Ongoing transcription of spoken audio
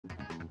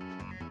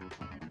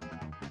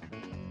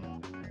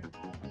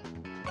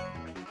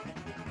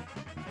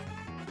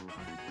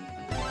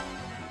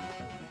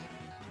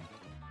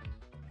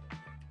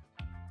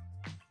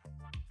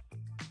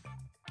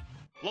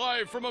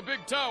Live from a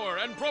big tower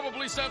and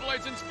probably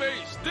satellites in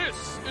space,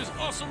 this is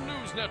Awesome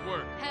News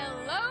Network.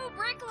 Hello,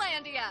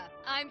 Bricklandia.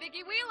 I'm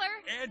Vicki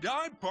Wheeler. And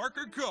I'm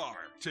Parker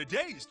Carr.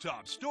 Today's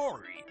top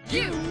story.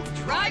 You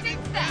driving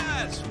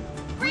fast.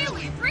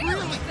 Really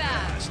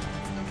fast.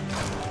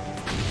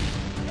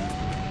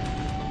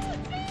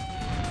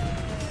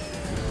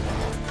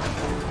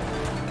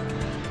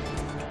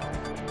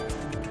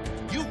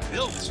 You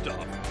build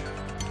stuff.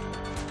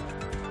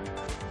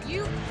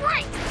 You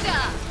break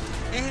stuff.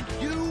 And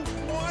you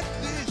want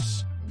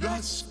this.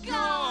 The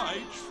Sky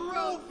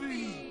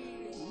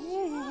Trophy.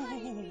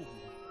 Ooh.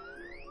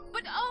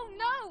 But oh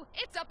no,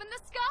 it's up in the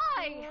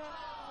sky.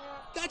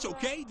 That's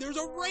okay, there's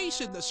a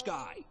race in the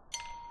sky.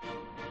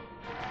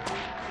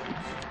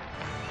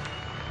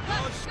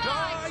 The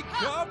Sky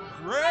Cup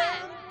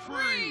Grand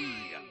Prix.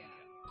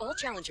 All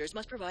challengers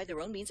must provide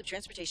their own means of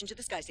transportation to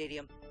the Sky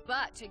Stadium.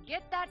 But to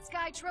get that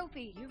Sky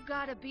Trophy, you've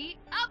got to beat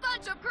a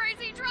bunch of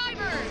crazy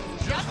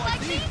drivers. Just like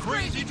these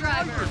crazy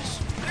drivers.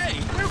 Hey,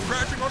 they're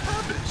crashing on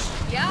purpose.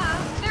 Yeah,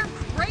 they're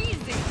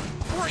crazy.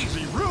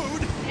 Crazy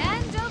rude.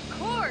 And of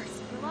course,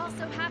 you'll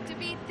also have to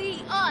beat the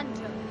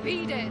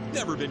undefeated,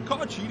 Never been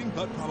caught cheating,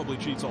 but probably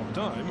cheats all the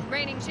time.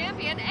 reigning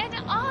champion and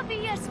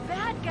obvious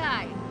bad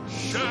guy,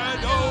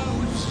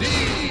 Shadow Z.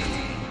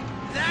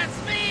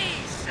 That's me,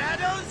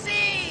 Shadow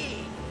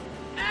Z!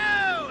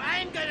 Oh,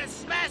 I'm gonna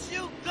smash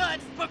you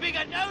good for being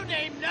a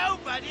no-name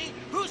nobody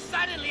who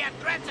suddenly had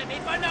threat to me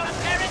for no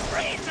apparent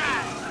reason!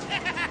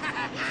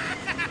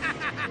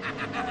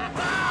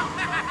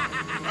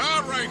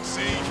 All right,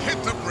 Z,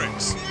 hit the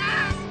bricks.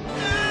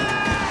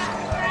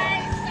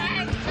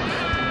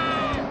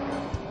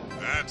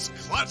 That's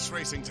Clutch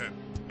Racington.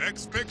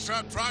 Ex-big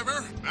shot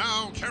driver,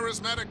 now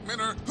charismatic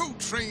winner who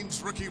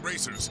trains rookie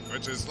racers,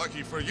 which is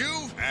lucky for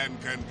you and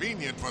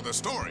convenient for the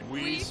story.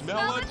 We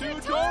smell a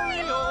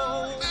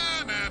tutorial.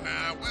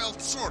 Nah, well,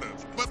 sort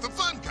of, but the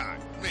fun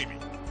kind, maybe.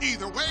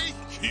 Either way,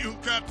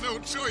 you've got no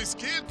choice,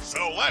 kid,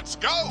 so let's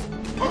go!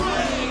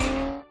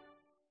 Hooray!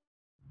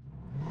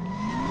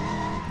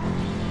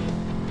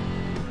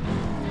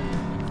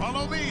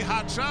 Follow me,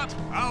 hotshot.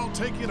 I'll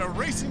take you to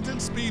Racington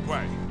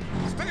Speedway.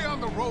 Stay on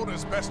the road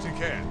as best you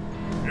can.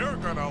 You're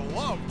gonna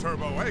love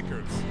Turbo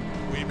Acres.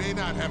 We may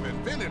not have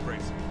invented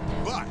racing,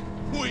 but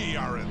we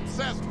are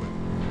obsessed with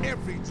it.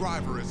 Every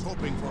driver is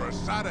hoping for a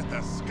shot at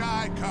the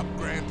Sky Cup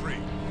Grand Prix.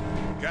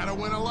 Gotta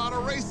win a lot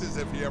of races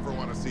if you ever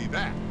want to see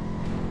that.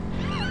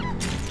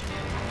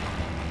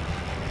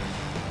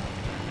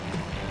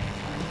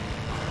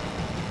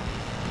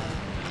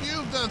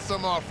 You've done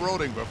some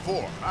off-roading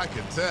before, I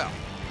can tell.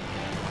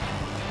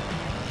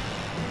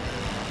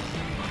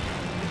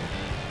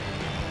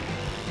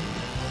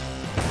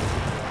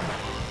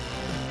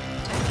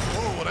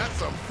 Oh, that's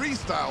some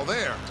freestyle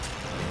there.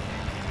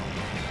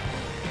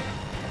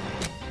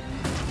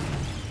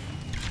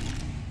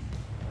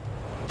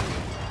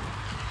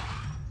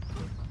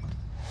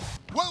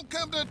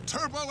 Welcome to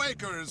Turbo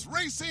Acres,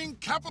 racing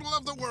capital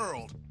of the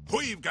world.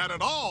 We've got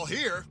it all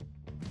here.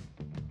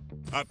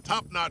 A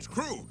top-notch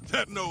crew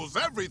that knows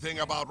everything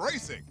about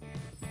racing.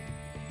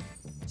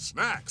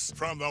 Snacks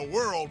from the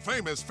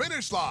world-famous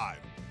finish line.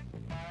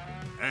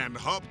 And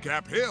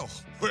Hubcap Hill,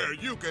 where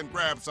you can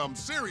grab some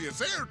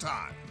serious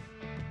airtime.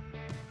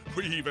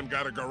 We even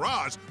got a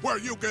garage where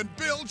you can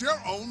build your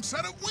own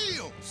set of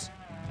wheels.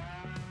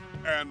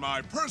 And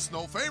my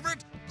personal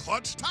favorite,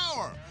 Clutch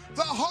Tower,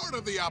 the heart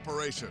of the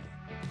operation.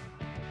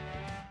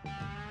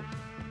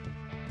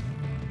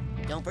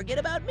 Don't forget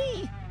about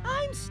me.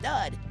 I'm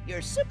Stud,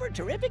 your super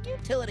terrific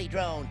utility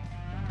drone.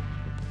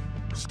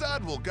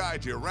 Stud will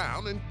guide you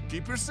around and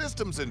keep your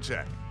systems in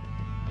check.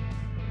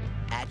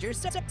 At your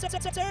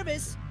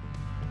service.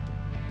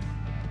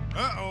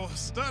 Uh-oh,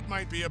 Stud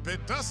might be a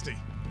bit dusty.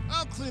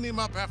 I'll clean him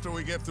up after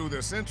we get through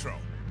this intro.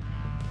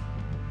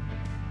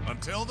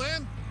 Until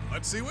then,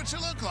 let's see what you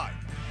look like.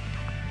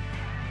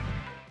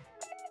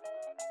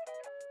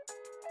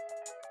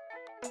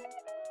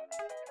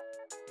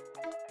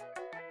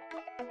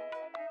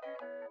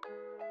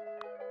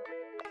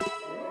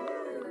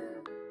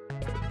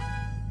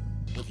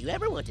 If you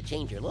ever want to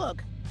change your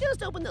look,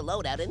 just open the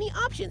loadout in the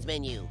options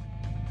menu.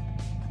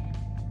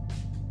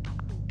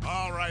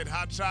 All right,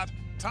 hotshot,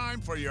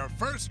 time for your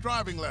first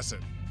driving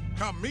lesson.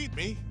 Come meet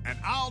me, and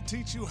I'll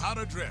teach you how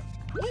to drift.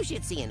 You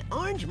should see an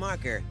orange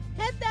marker.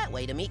 Head that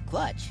way to meet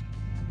Clutch.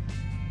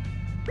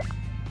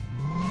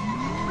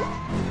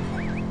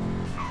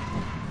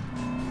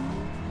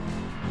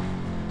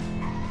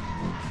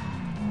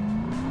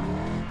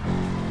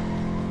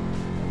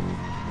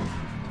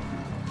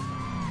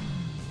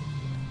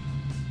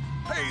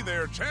 Hey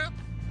there, champ.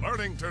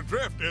 Learning to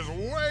drift is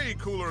way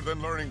cooler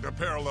than learning to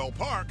parallel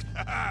park.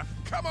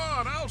 Come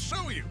on, I'll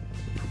show you.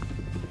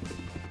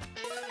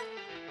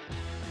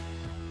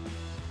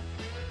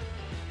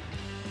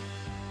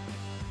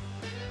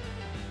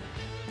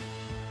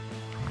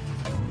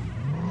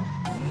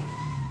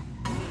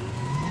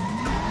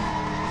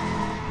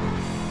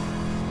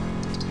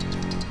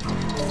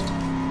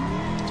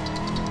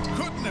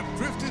 Couldn't have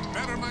drifted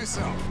better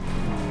myself.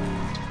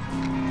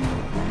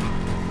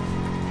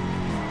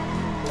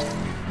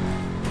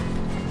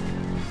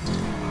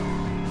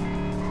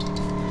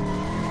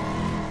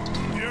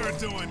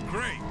 doing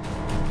great.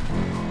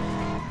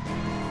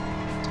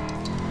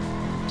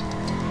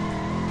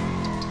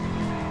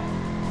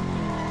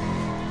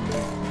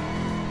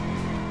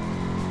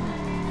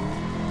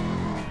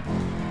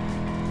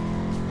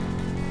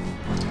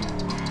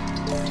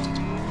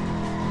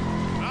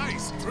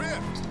 Nice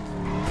drift.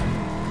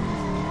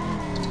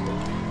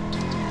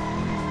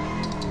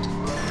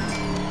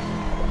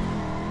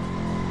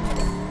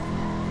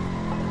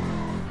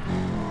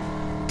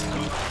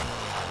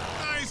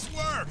 Nice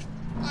work.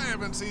 I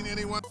haven't seen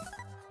anyone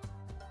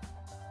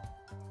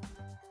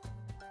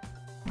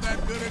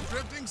that good at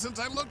drifting since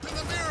I looked in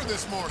the mirror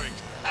this morning.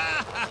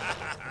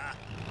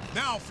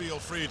 Now feel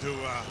free to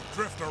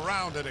drift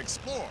around and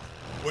explore.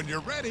 When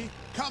you're ready,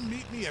 come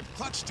meet me at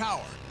Clutch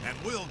Tower, and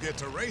we'll get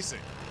to racing.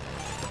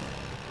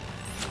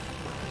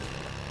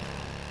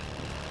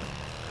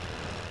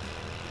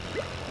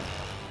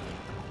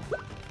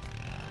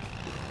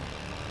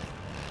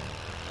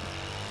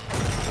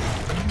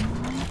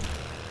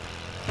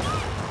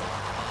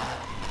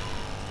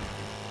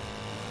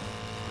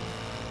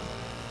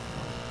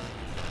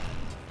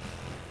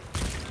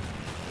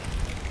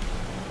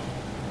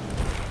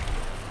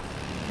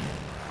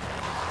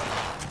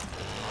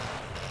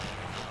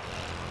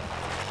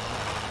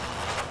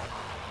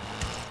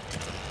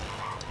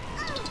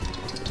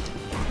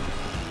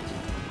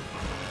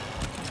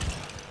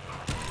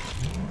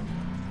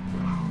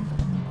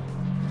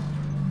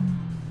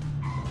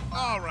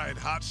 All right,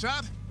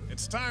 Hotshot.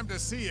 It's time to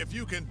see if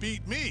you can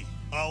beat me,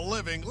 a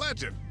living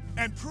legend,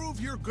 and prove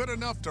you're good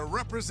enough to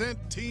represent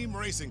Team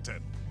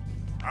Racington.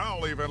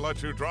 I'll even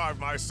let you drive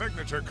my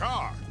signature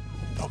car,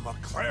 the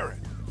McLaren.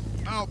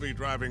 I'll be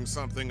driving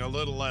something a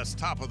little less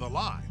top of the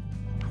line.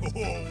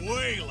 Oh,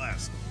 way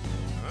less.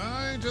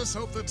 I just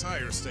hope the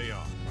tires stay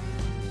on.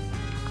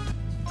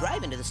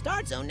 Drive into the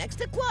start zone next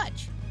to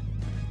Clutch.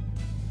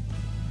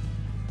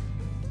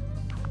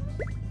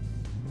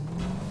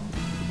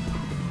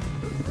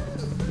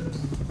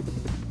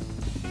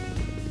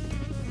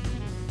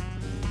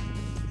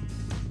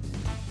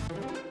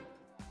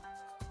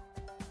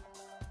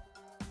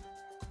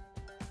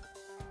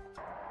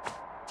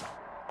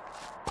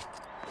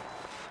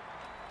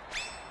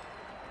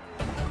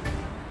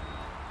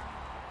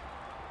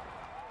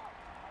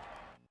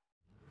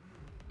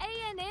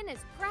 ANN is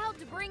proud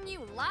to bring you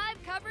live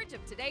coverage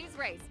of today's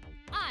race.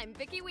 I'm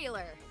Vicki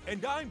Wheeler.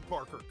 And I'm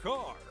Parker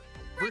Carr.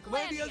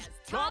 Bricklandia's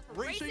top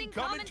racing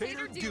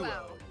commentator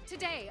duo.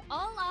 Today,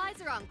 all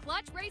eyes are on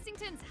Clutch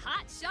Racington's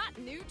hotshot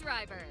new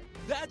driver.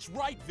 That's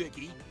right,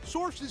 Vicky.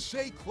 Sources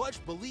say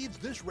Clutch believes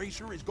this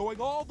racer is going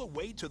all the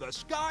way to the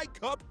Sky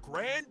Cup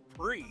Grand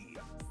Prix.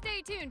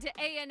 Stay tuned to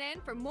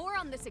ANN for more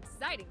on this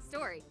exciting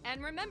story.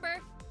 And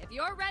remember, if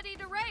you're ready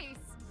to race,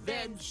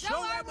 Then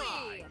so am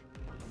I.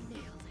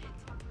 Nailed it.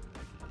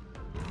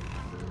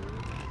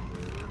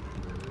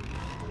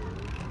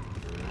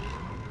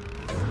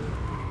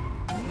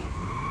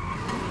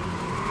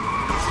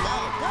 Go,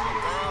 go,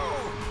 go!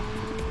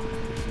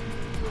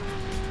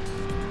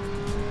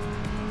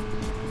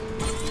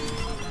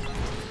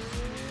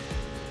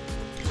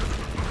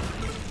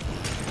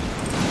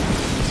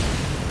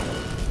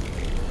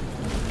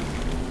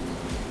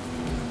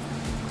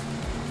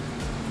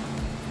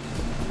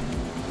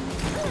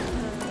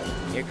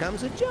 Here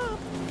comes a jump.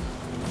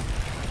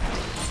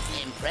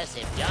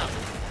 Impressive jump.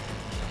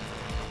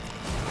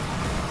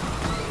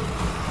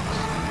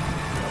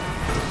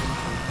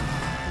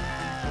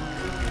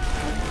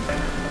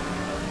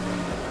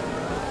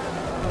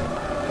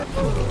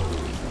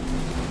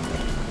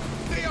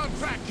 Stay on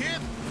track,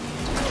 kid.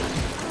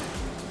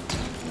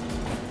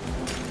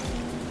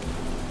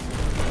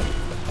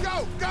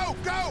 Go, go,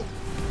 go!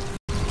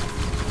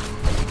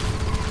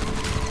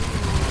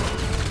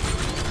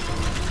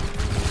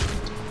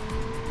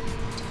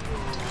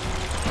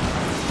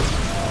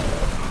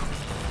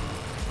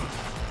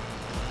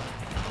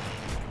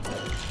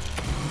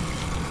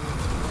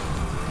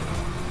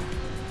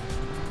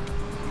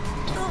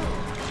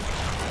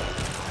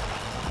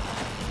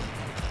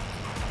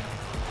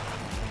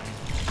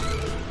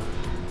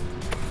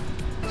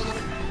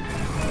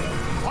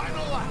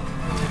 Final lap.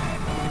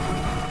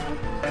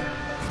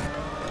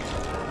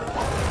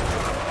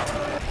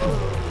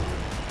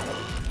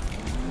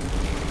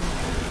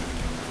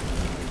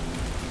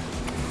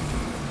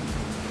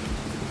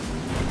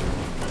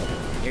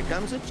 Here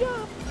comes a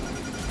jump.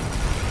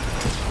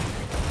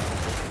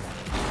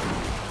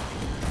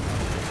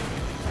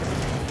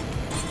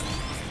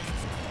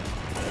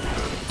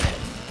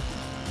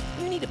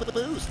 You need to put the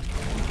boost.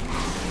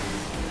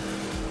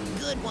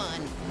 Good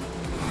one.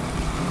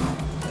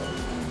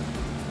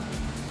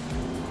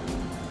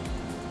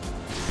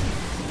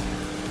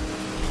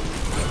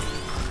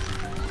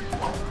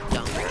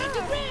 Don't forget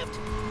to drift.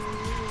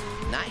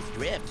 Nice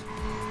drift.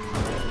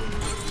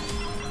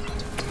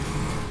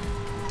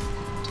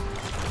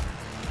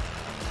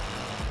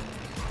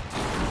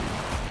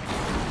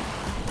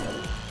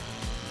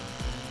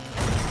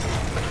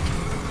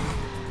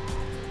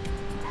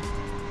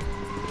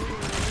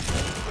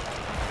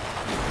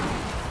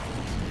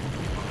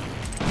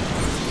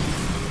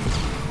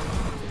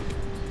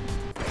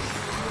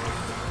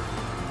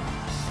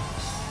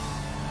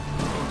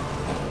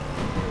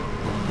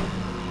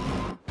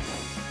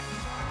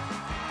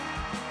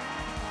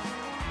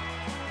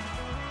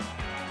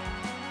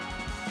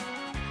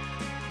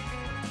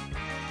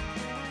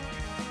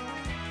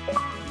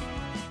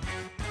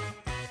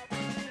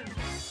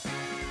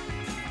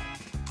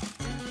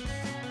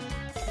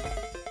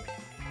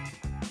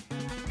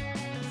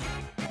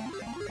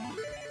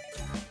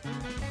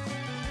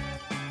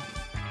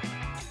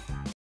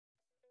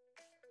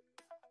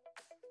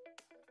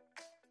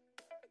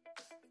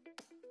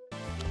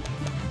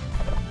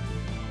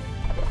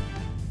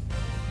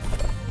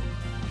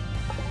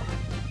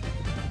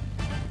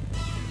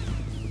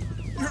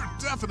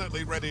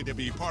 definitely ready to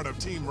be part of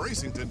Team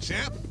Racington,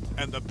 champ.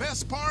 And the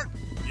best part,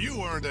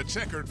 you earned a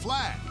checkered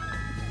flag.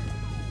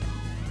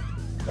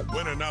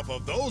 Win enough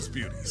of those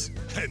beauties,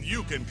 and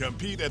you can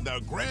compete in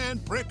the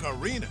Grand Brick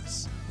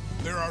Arenas.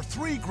 There are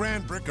 3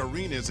 Grand Brick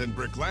Arenas in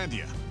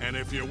Bricklandia, and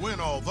if you win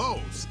all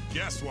those,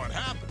 guess what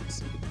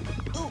happens?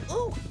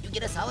 Ooh, you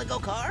get a solid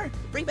gold car?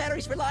 Free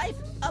batteries for life?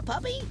 A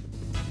puppy?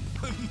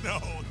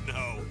 No.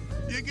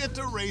 You get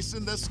to race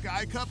in the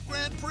Sky Cup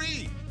Grand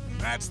Prix.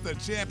 That's the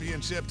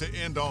championship to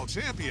end all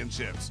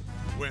championships.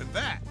 Win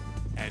that,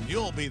 and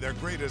you'll be the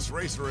greatest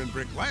racer in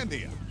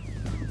Bricklandia.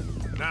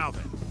 Now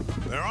then,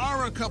 there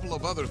are a couple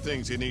of other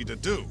things you need to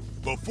do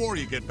before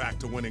you get back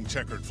to winning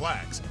checkered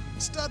flags.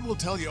 Stud will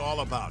tell you all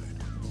about it.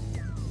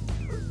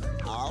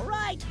 All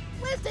right,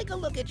 let's take a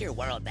look at your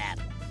world map.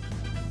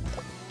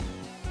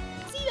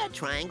 See that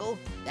triangle?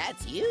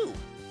 That's you.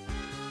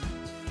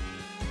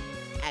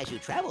 As you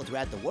travel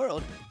throughout the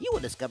world, you will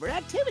discover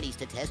activities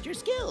to test your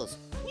skills.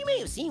 You may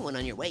have seen one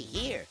on your way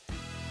here.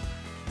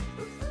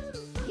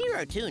 Here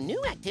are 2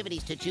 new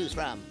activities to choose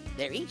from.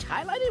 They're each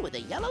highlighted with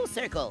a yellow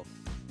circle.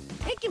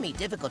 It can be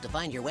difficult to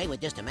find your way with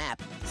just a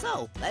map,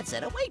 so let's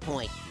set a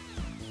waypoint.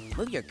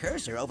 Move your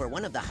cursor over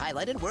one of the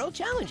highlighted world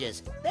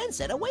challenges, then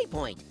set a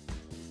waypoint.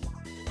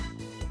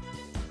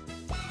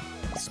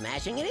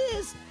 Smashing it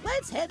is!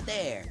 Let's head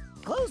there.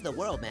 Close the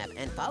world map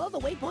and follow the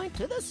waypoint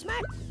to the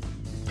smack...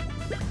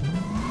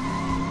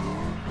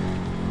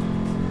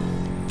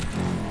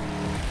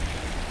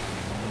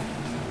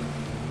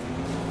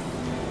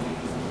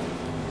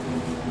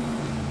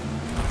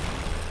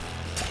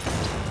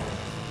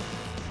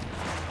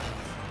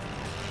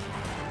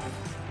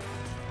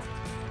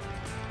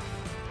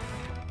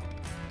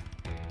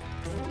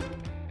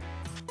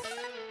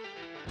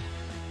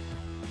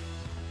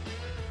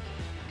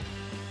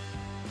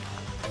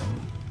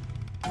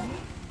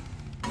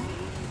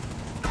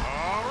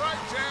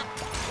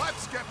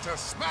 To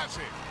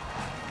smashing.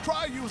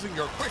 Try using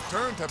your quick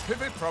turn to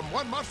pivot from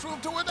one mushroom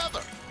to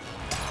another.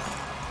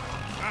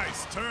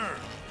 Nice turn.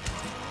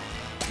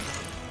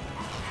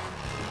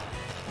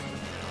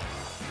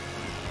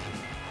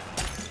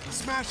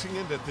 Smashing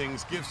into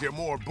things gives you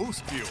more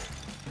boost fuel.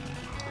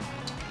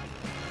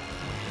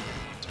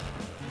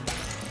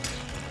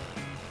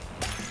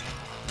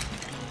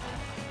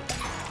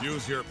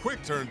 Use your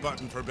quick turn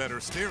button for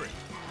better steering.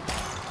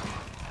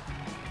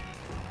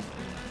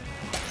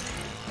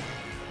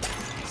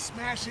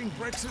 Smashing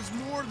bricks is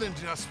more than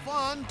just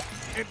fun.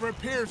 It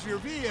repairs your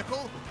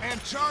vehicle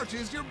and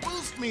charges your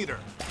boost meter.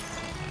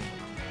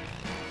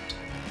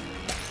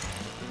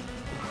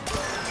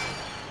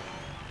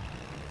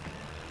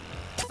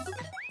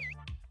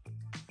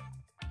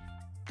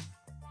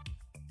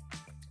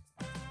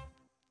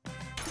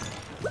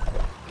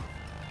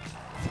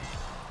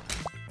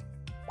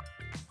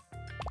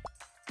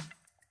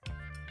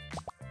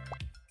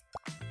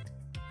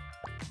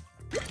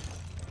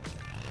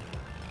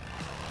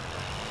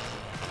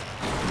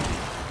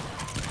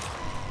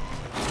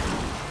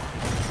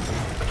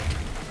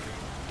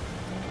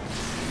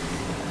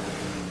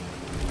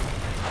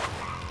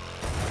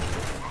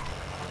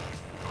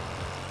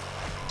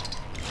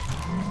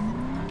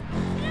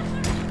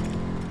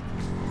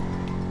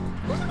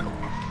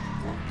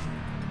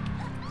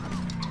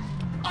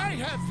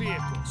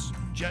 Vehicles.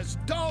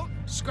 Just don't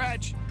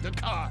scratch the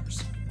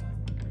cars.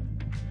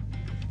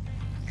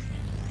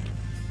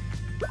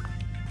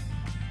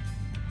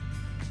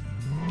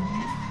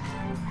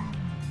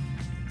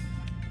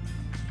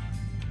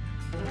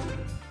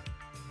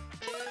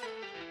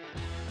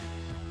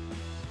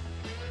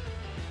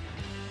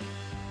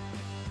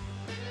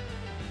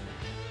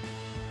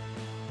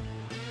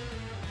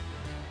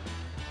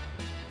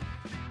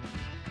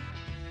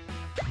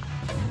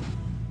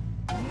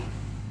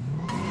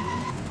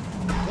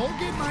 Go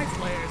get my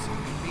flares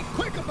and be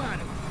quick about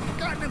it.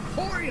 Got an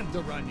emporium to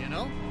run, you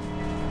know?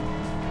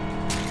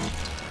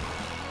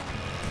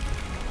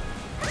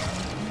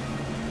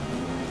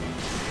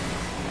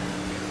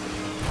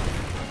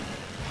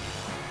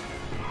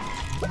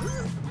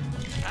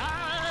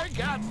 I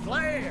got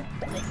flare.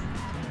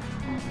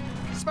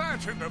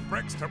 Smash into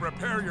bricks to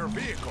repair your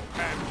vehicle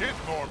and get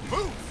more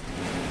boost.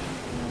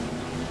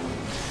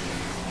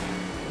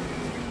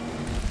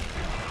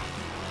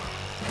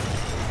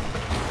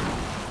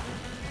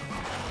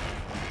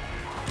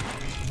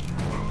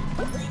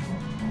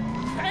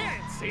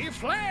 Fancy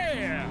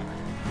flare!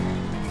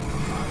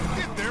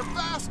 Get there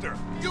faster!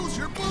 Use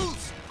your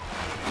boost!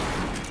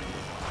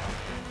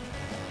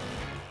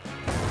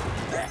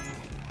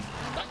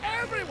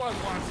 Everyone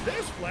wants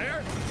this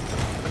flare!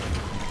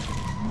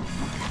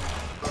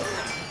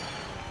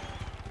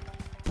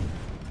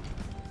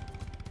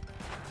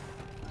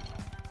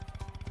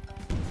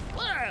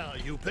 Well,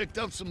 you picked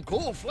up some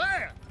cool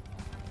flare.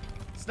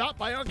 Stop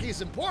by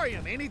Unky's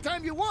Emporium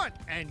anytime you want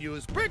and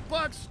use Brick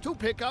Bucks to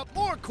pick up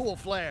more cool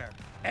flare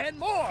and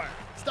more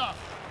stuff.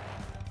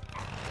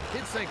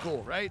 Kids say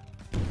cool, right?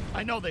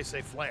 I know they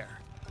say flare.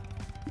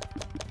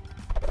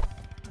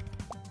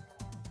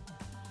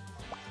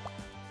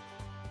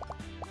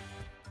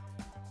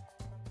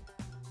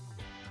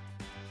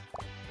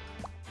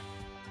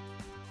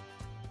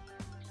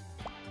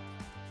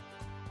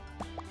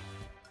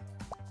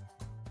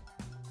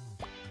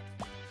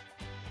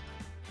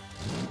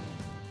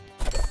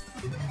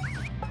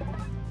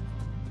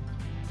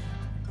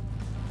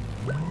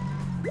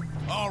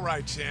 All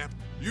right, champ.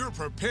 You're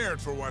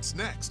prepared for what's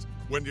next.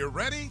 When you're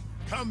ready,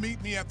 come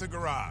meet me at the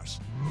garage.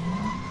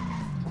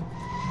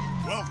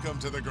 Welcome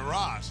to the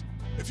garage.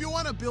 If you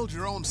want to build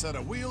your own set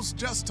of wheels,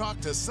 just talk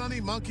to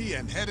Sunny Monkey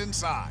and head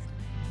inside.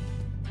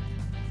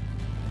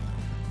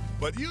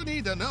 But you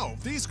need to know,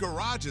 these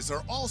garages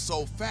are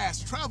also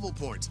fast travel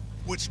points,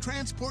 which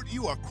transport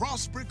you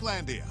across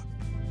Bricklandia.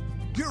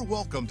 You're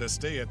welcome to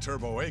stay at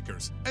Turbo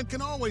Acres and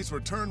can always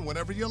return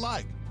whenever you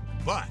like.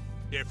 But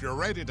if you're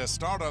ready to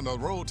start on the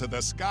road to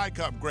the Sky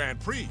Cup Grand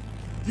Prix,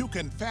 you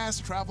can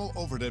fast travel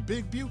over to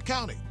Big Butte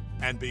County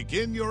and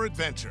begin your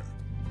adventure.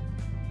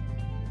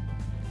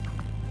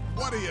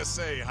 What do you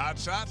say,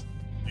 Hotshot?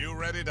 You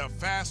ready to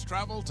fast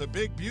travel to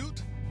Big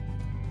Butte?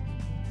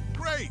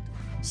 Great!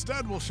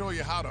 Stud will show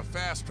you how to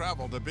fast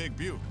travel to Big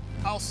Butte.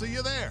 I'll see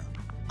you there.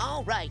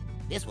 All right,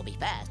 this will be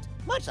fast,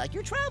 much like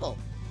your travel.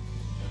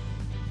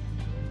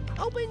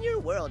 Open your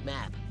world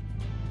map.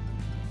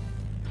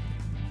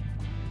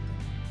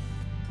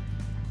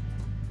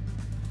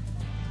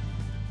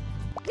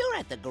 You're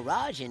at the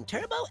garage in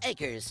Turbo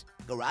Acres.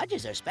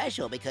 Garages are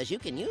special because you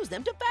can use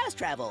them to fast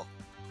travel.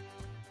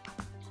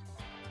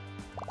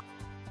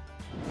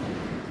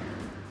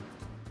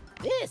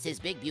 This is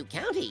Big Butte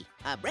County,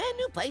 a brand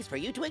new place for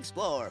you to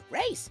explore,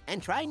 race,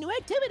 and try new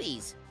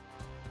activities.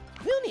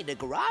 You'll need a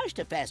garage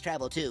to fast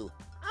travel to.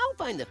 I'll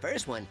find the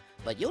first one,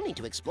 but you'll need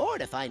to explore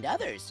to find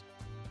others.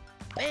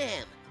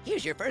 Bam!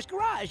 Here's your first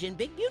garage in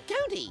Big Butte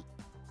County.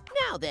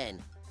 Now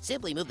then,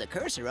 simply move the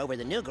cursor over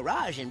the new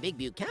garage in Big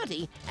Butte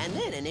County and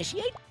then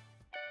initiate.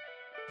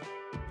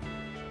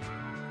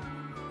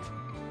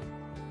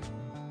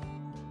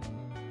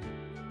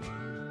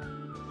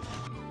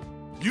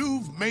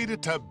 You've made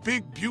it to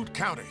Big Butte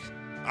County.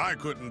 I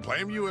couldn't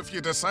blame you if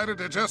you decided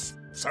to just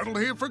settle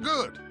here for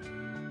good.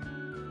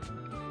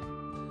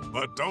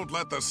 But don't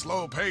let the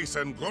slow pace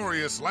and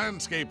glorious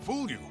landscape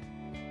fool you.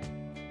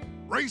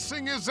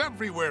 Racing is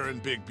everywhere in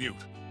Big Butte.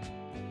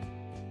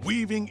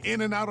 Weaving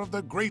in and out of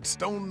the great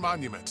stone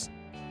monuments.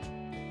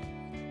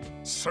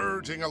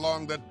 Surging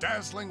along the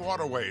dazzling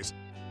waterways.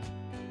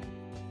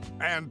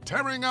 And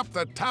tearing up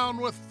the town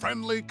with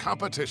friendly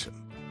competition.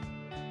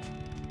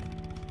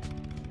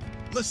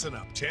 Listen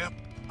up, champ.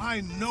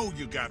 I know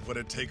you got what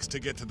it takes to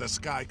get to the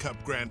Sky Cup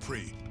Grand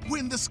Prix,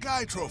 win the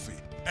Sky Trophy,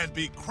 and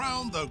be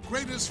crowned the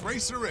greatest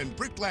racer in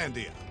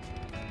Bricklandia.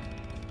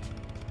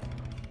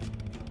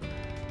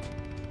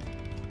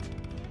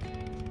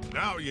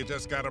 Now you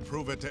just gotta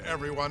prove it to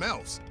everyone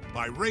else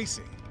by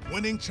racing,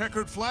 winning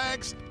checkered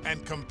flags,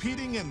 and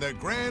competing in the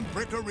Grand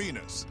Brick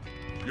Arenas.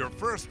 Your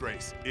first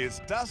race is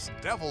Dust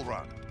Devil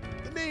Run.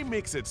 The name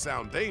makes it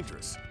sound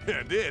dangerous,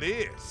 and it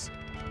is.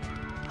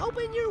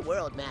 Open your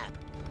world map.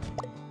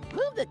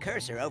 Move the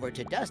cursor over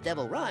to Dust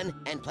Devil Run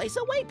and place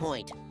a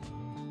waypoint.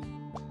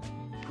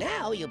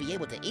 Now you'll be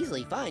able to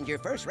easily find your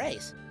first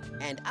race.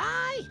 And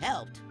I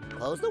helped.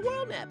 Close the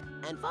world map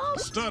and follow.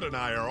 Stud and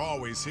I are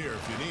always here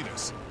if you need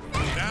us.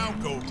 Now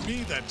go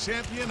be the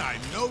champion I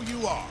know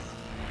you are.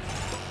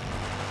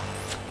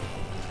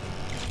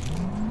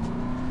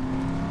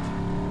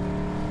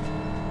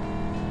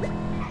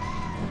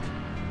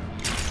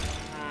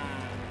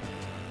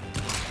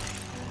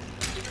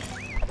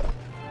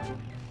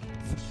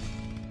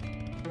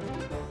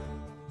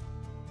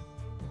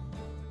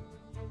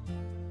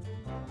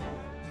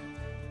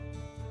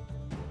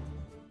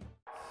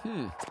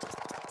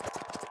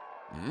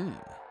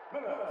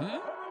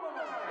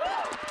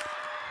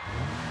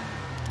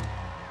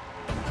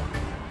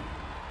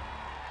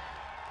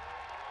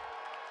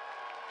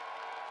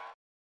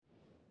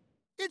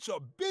 It's a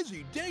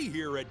busy day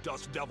here at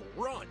Dust Devil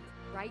Run.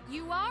 Right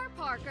you are,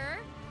 Parker.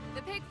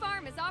 The pig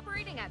farm is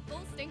operating at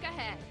full stink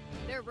ahead.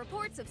 There are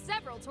reports of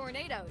several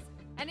tornadoes.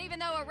 And even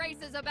though a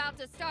race is about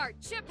to start,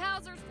 Chip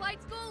Hauser's flight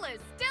school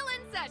is still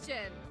in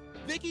session.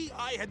 Vicky,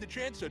 I had the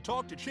chance to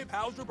talk to Chip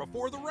Hauser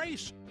before the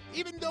race.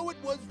 Even though it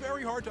was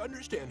very hard to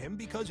understand him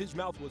because his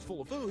mouth was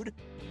full of food,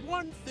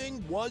 one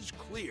thing was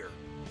clear.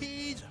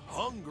 He's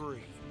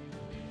hungry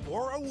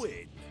for a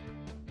win.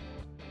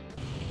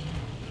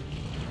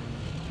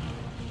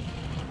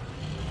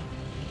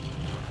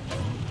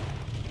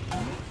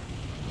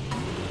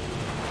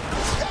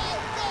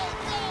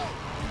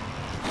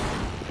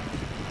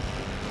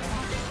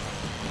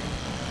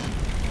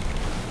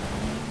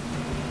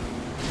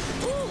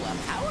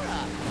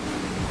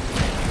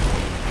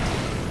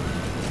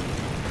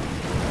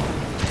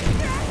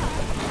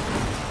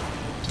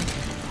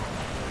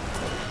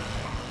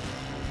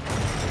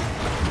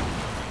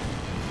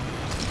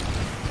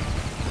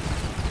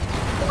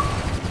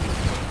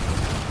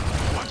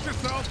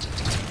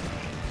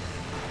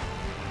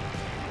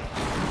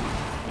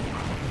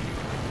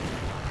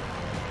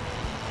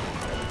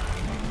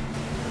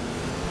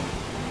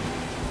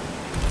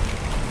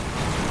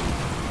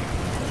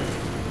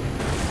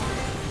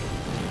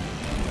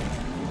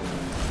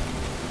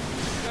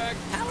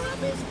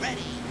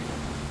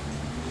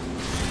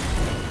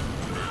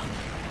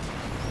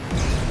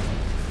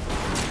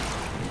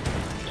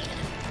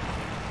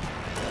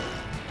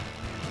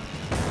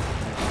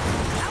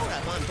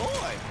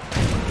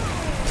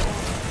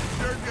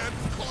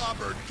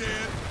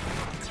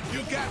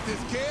 got this,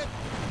 kid.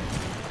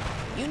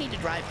 You need to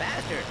drive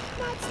faster,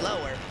 not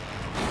slower.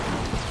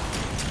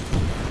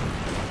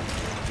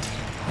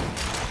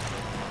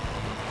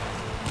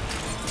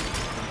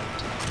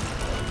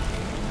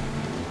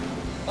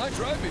 I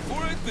drive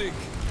before I think.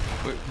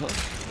 Wait, huh?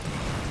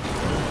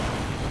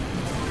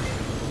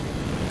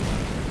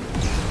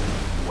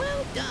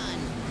 Well done.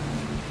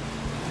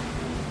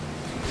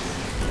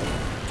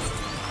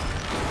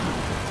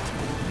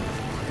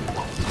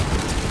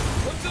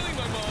 I'm telling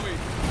my mommy.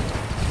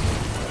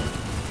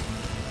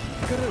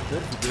 I got out of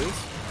bed for this.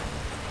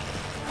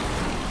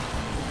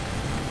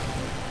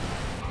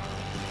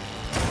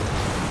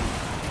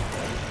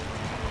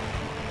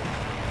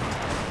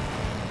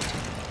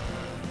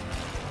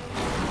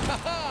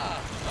 Haha!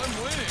 I'm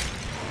winning.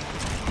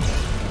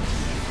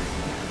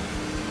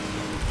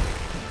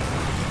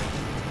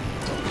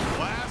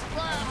 Last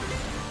lap.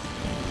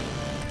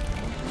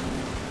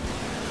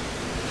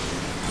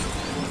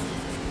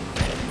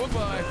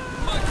 Bye-bye.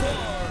 My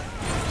car.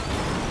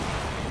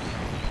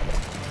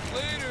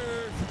 Later.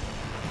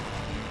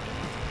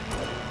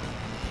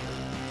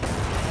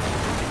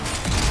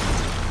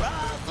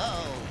 Bravo.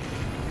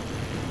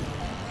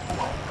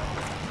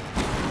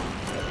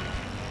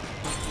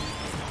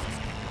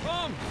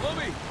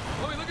 Mommy,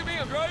 look at me,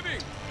 I'm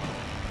driving.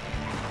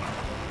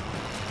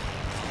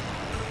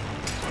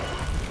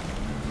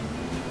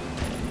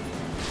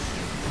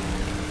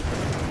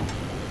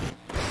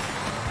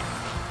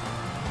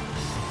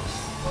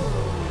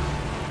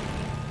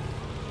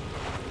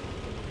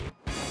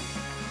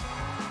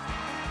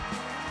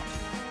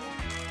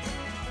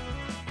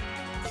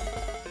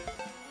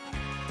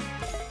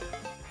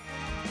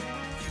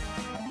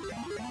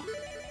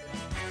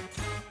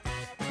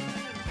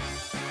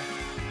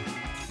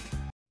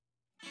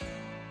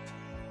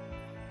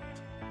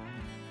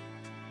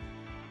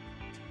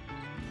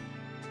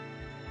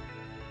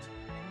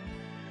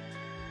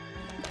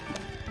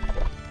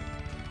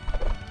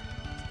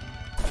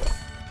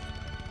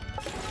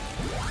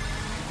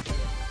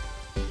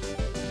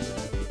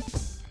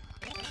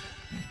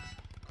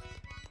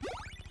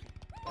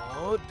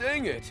 Oh,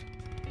 dang it.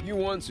 You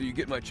won, so you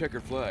get my checker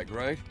flag,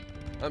 right?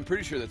 I'm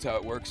pretty sure that's how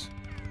it works.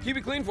 Keep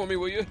it clean for me,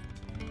 will you?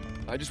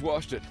 I just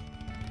washed it.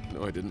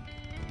 No, I didn't.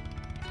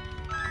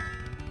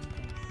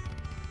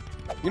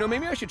 You know,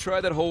 maybe I should try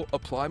that whole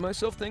apply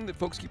myself thing that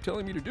folks keep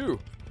telling me to do.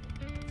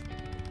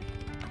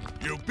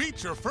 You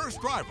beat your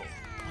first rival.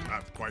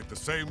 Not quite the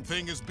same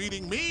thing as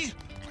beating me,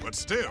 but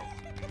still,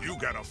 you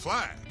got a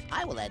flag.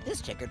 I will add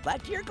this checkered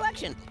flag to your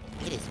collection.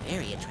 It is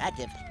very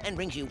attractive and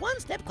brings you one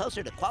step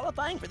closer to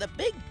qualifying for the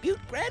Big Butte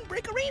Grand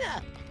Brick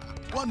Arena.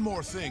 One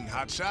more thing,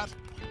 Hotshot.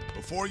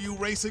 Before you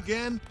race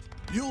again,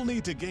 you'll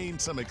need to gain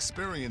some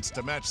experience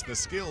to match the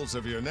skills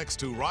of your next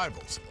two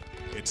rivals.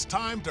 It's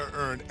time to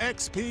earn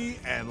XP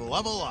and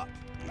level up.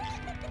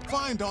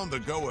 Find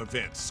on-the-go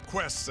events,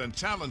 quests, and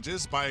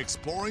challenges by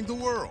exploring the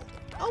world.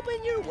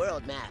 Open your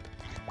world map.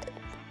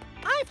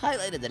 I've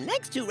highlighted the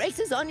next two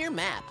races on your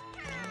map.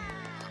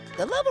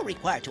 The level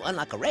required to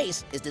unlock a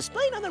race is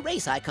displayed on the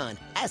race icon,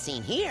 as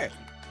seen here.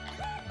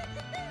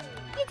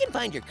 You can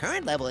find your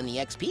current level in the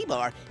XP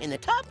bar in the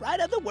top right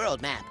of the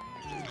world map.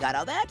 Got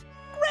all that?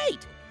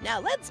 Great!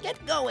 Now let's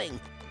get going.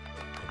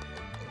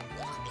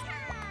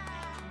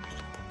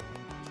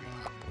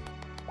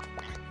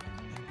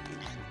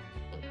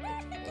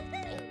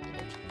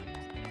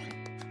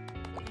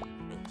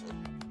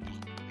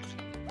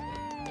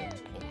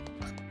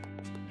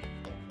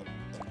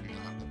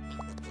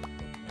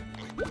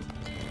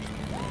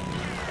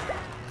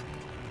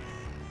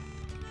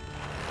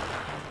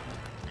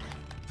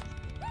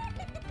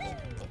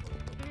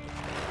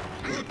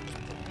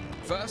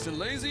 Fast and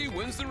lazy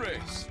wins the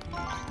race.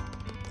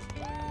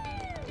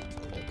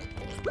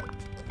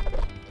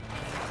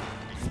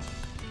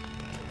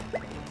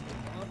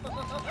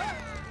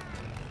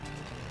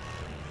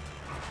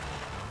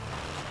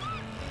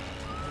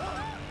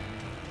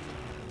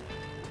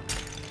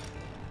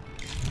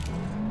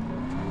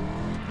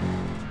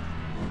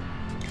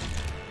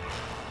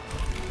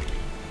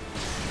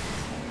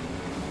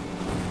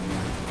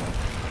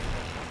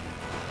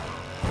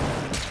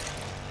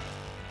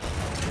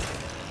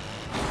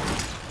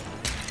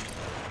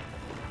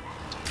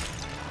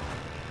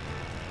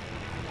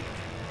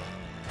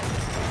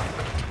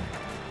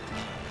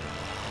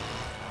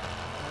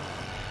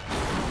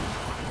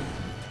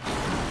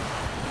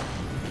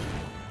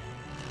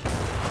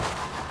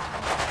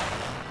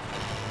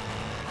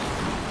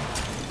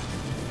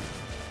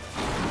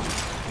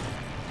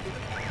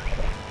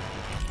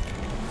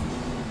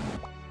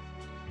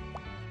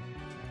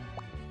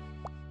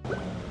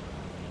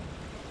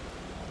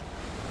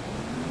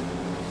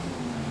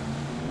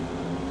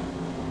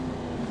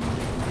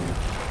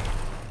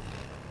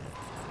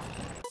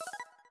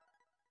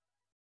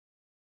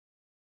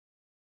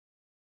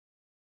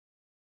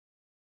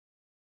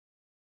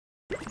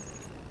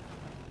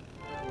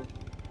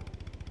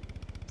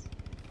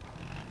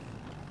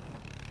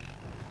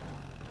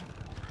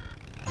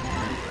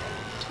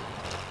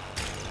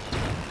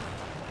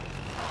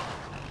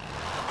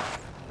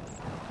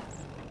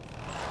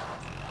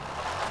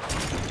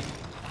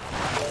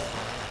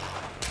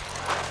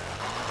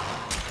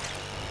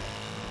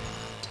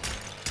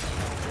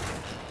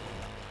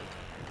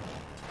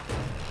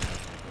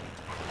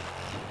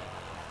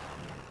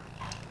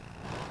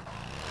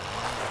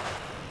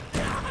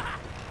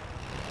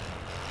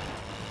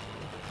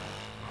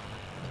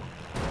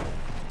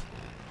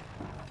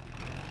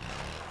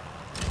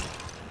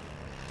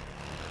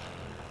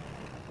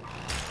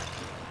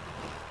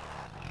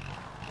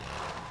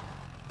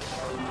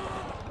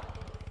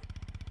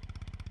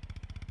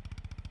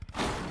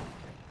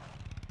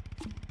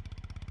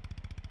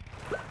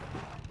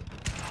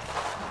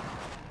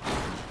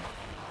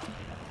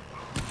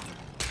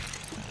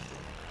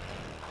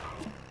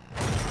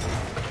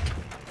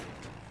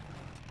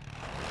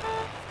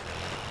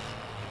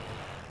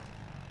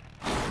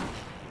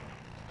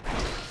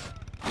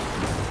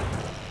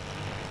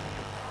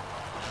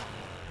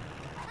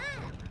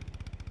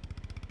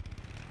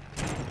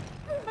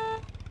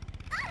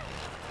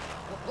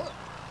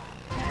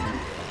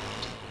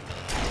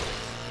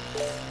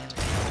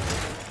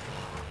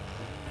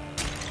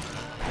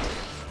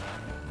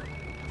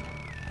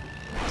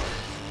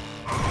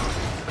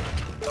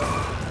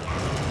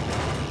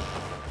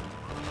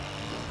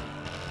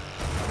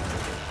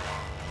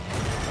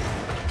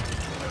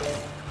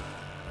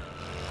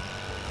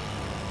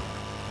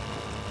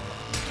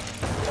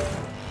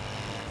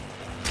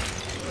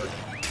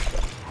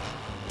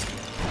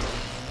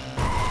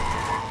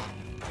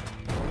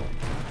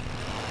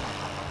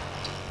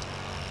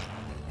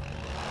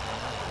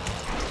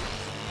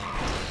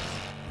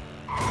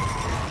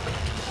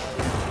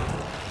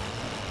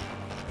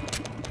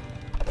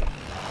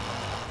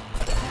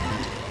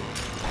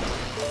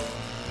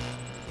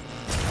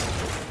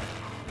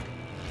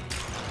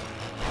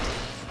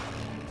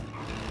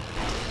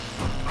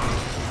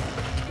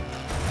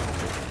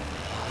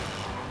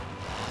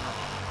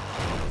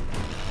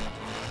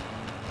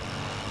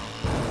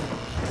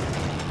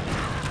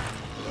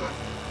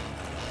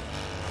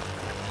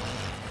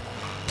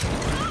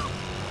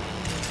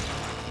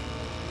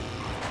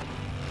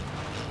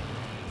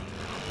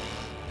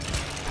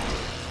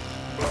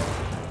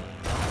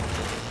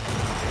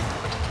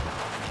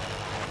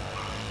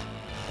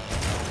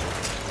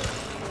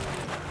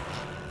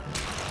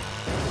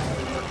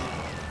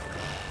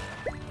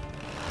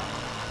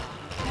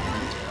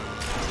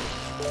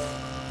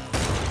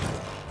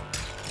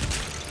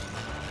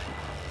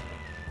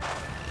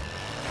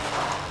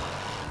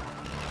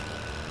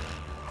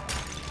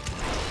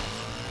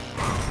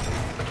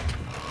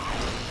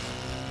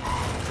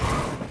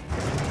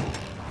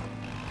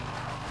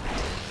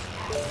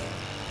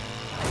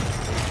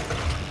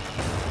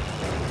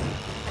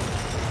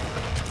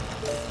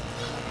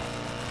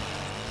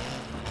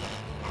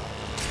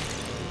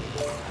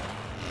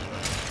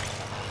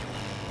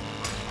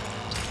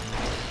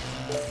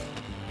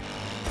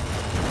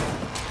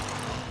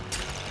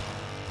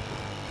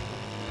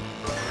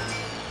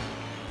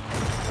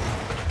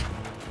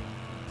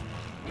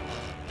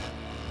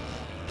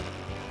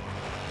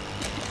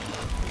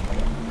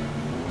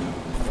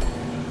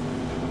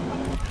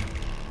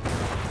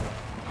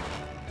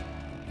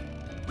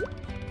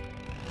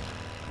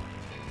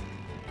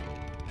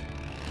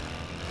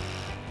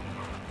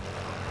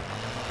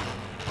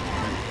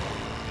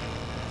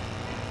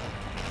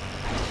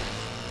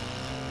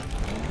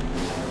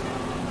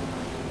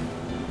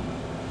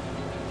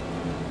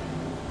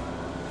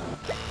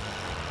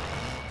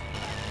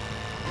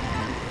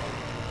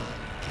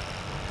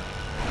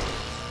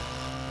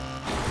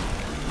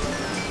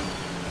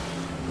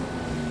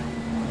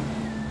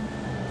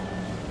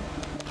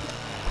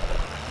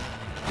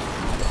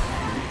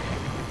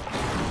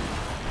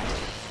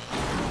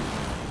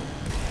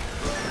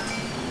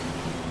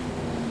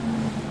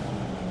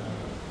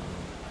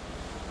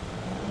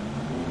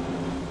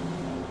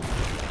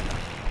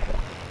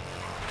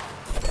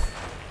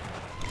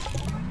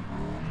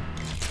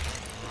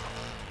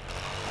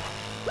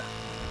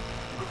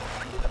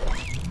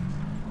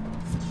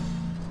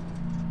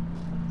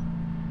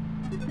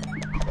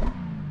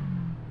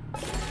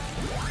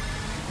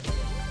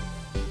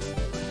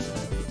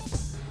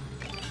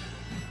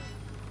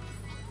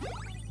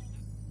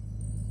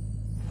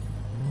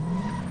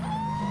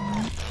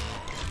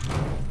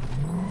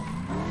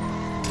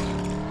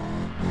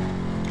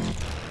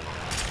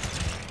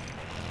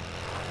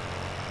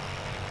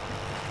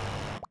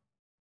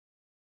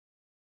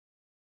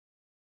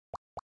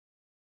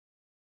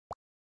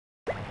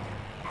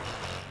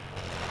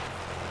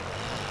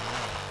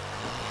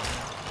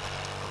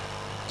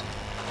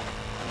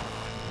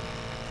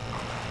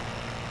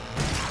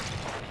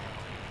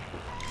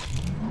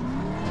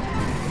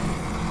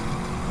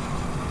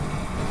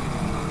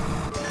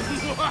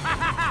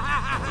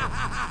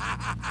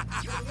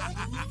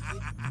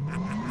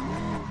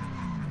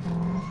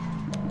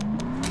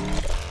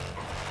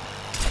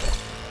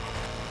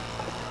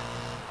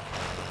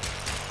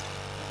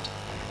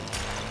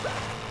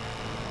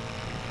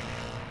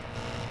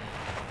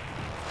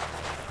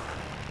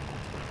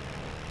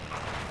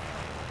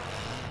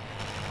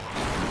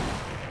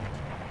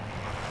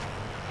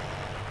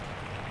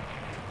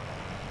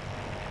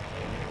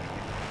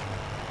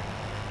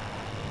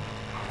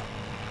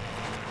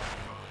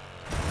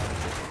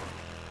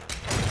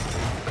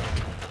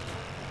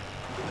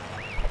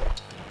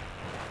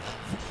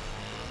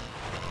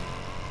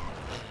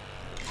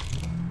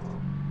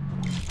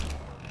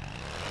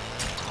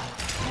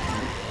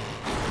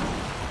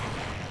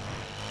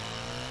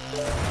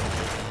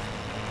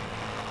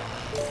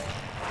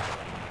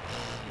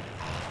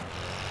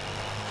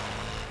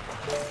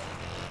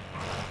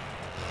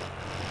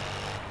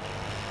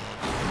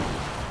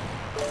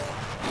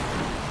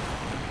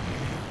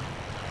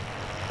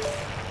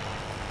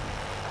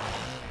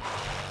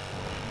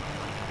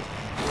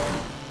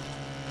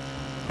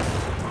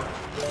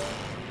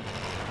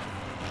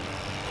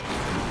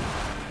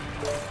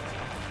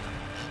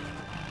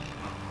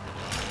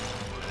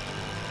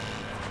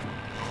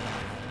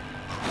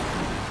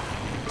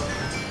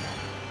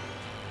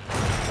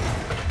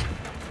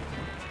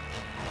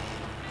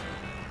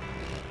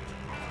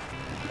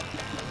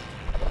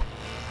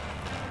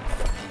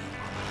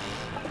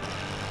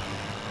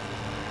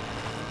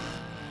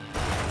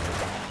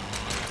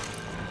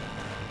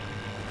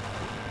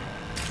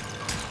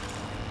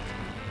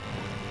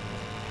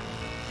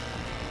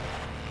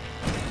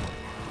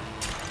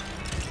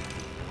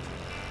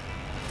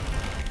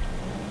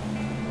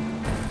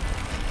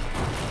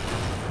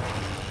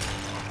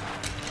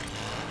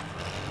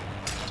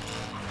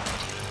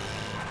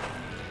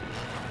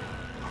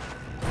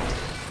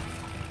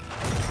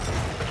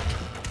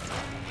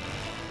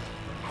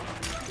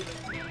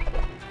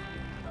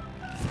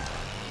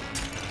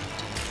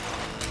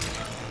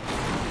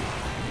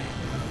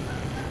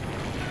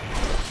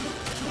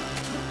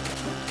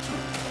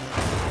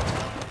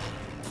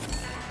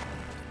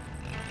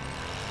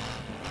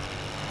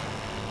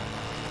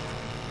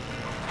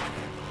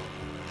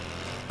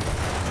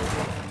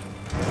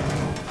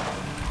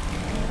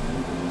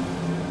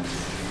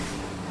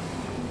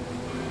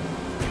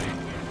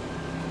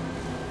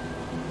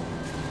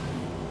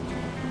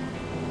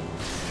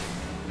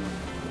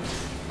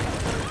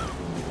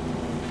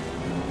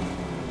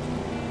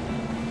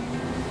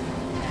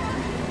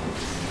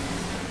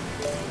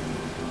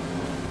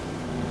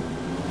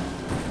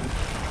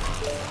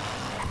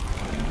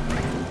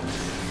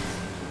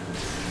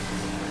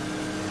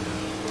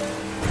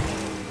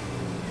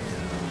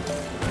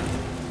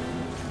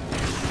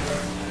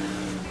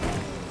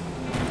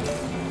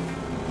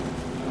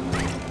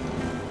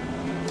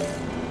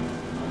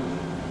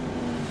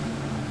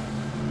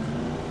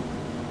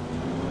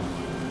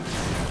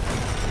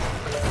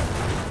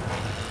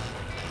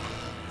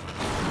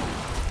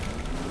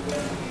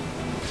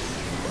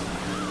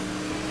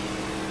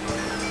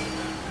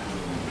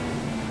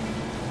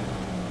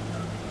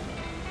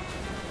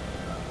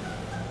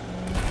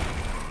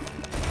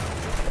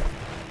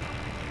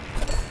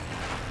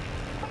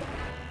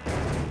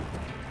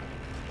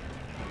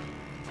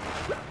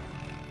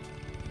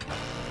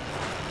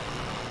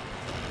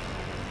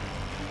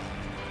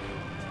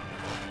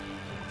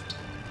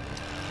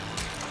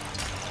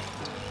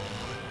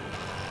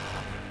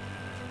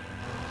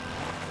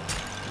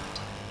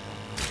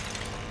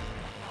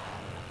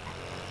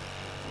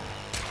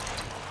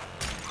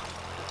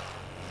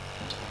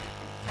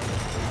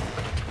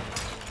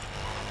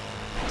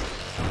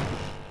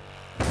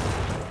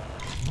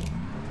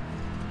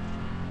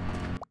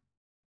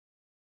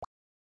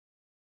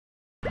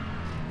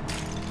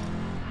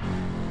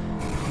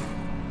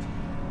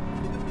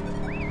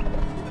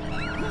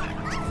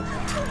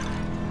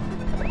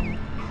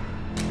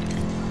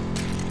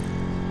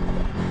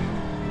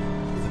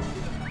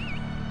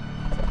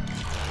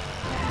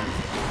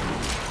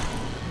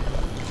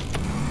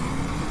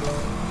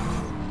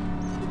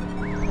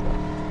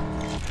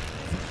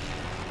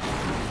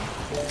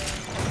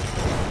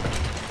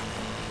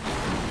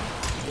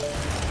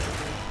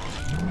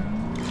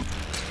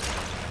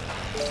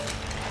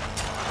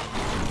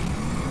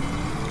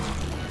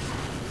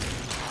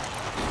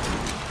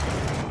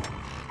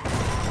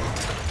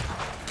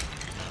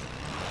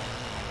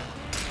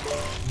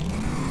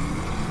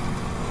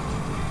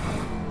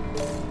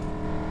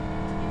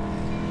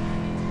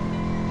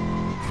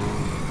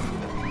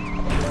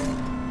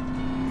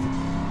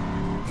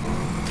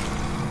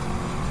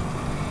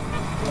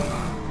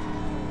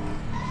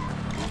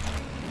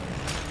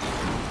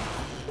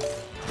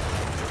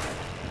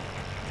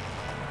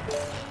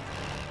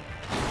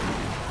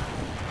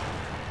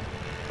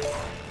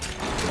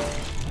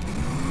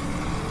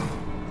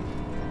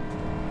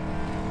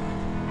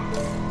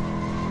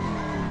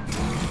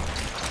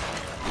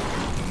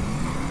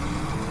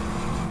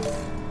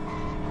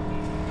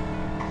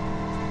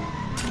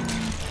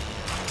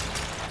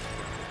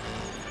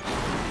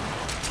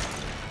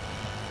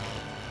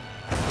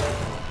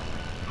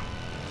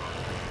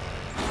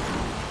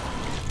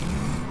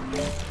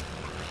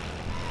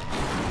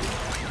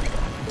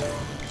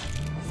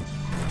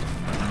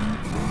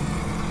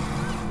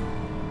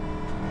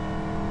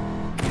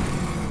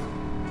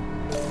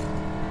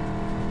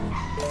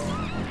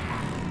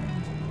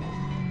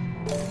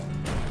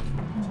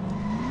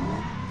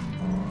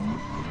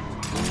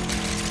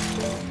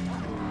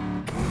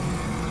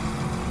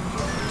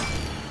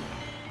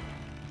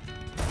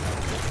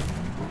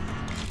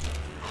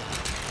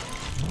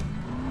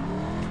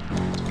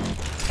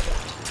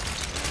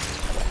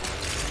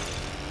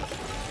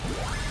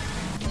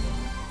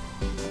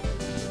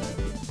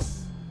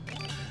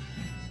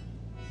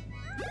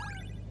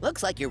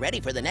 Looks like you're ready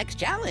for the next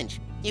challenge.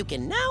 You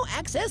can now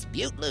access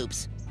Butte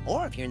Loops.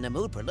 Or if you're in the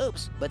mood for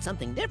loops, but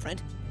something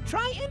different,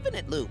 try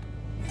Infinite Loop.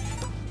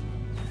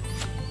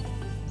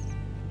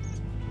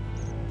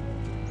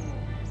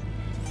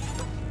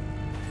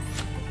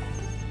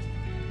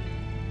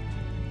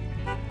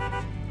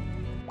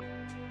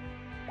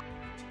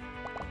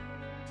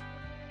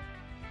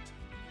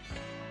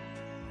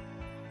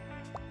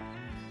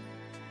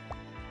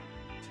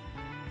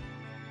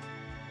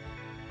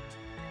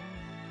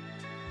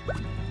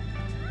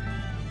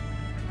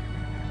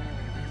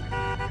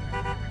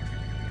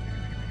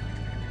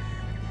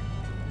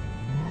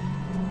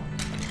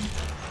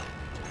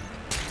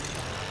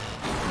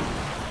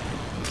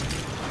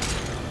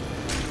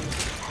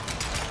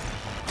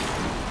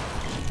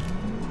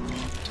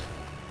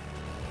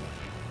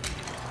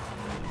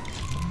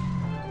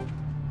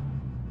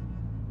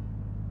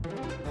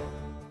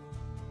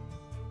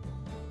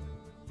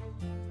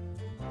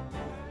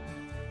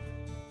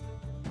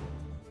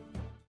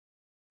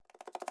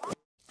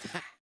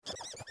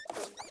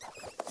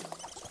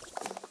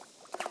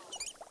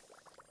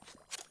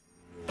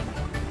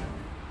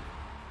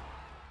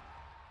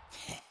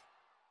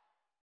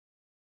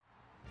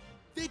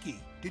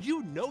 Vicky, did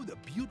you know the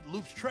Butte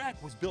Loops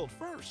track was built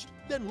first?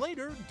 Then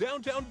later,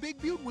 downtown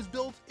Big Butte was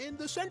built in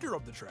the center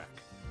of the track.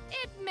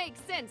 It makes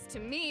sense to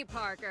me,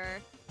 Parker.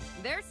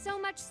 There's so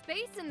much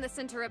space in the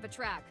center of a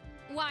track.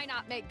 Why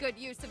not make good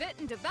use of it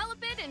and develop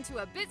it into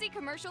a busy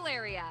commercial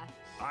area?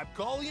 I'm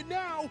calling it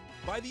now.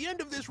 By the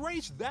end of this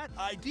race, that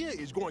idea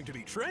is going to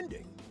be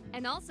trending.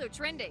 And also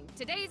trending,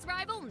 today's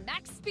rival,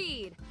 Max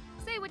Speed.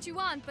 Say what you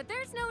want, but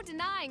there's no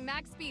denying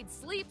Max Speed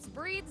sleeps,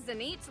 breathes,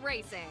 and eats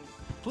racing.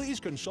 Please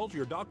consult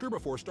your doctor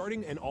before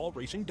starting an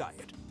all-racing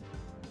diet.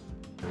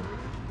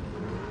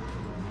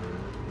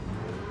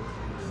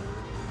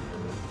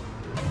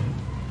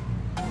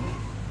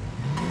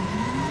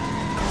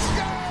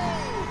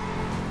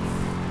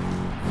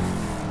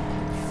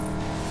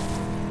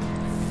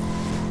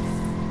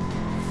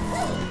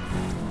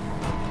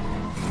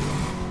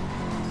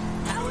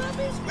 Power-up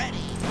is ready.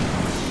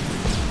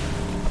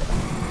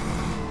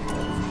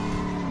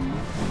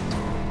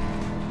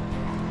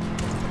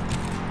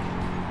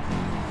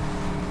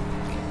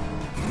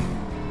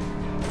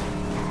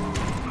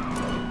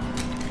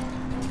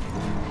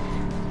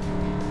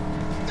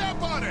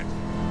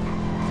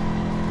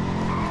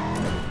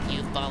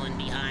 Fallen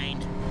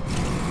behind.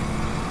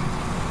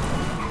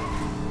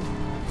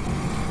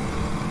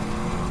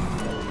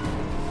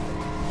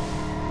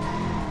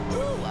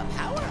 Ooh, a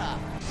power-up.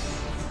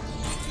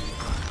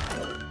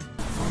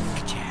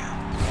 Ka-chow.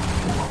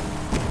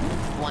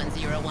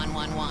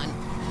 10111.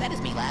 That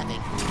is me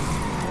laughing.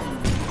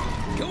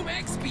 Go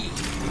Max Speed.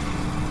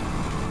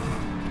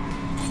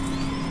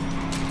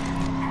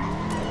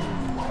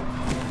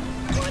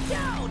 Watch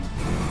out!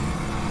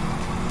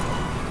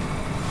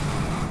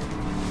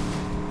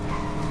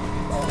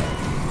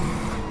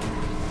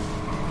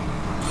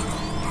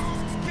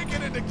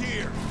 The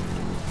gear.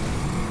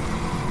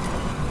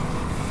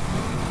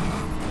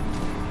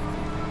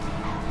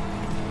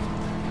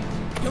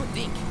 Don't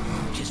think,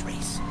 just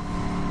race.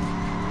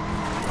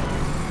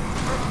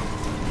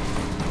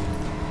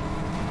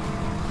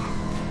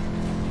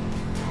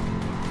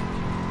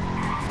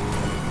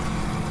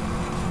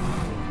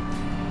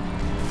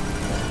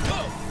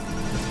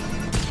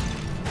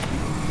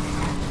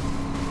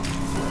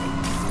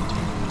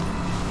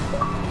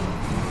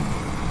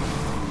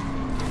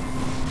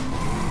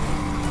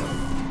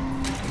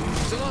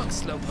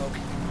 Thanks, Slowpoke.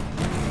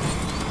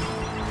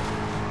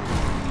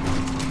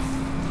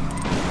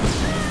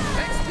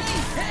 XP,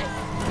 hey!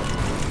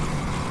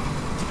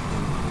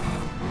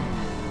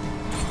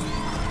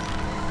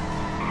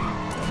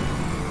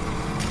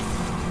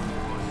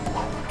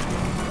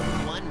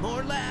 One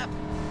more lap.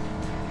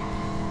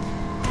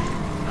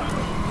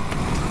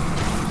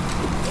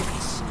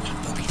 Focus,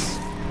 focus.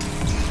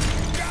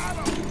 Got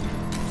him!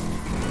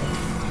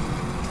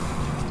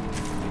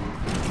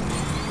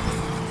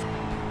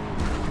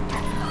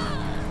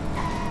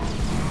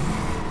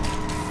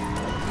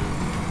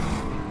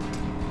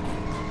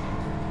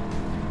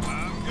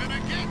 I'm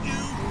gonna get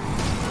you!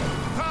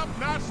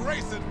 Top-notch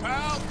racing,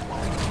 pal!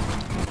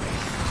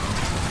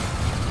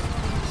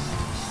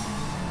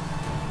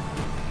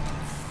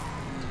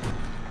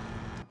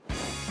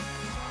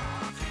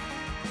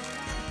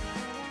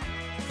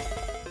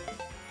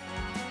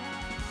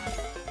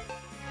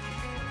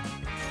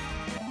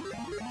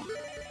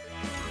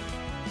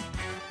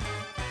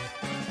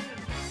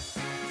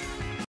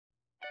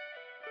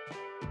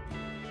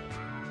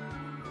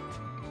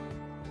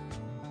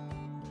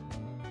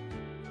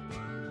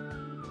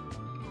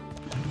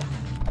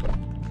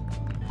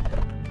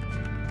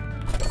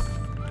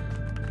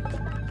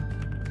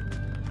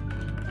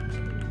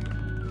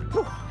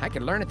 Whew, I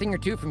could learn a thing or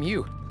two from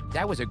you.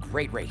 That was a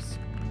great race.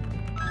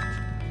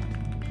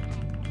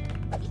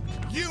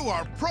 You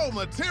are pro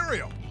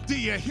material! Do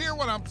you hear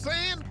what I'm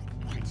saying?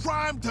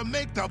 Prime to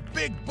make the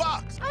big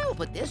bucks! I will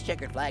put this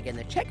checkered flag in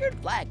the checkered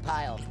flag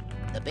pile.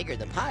 The bigger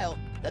the pile,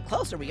 the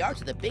closer we are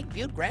to the Big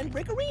Butte Grand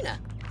Brick Arena.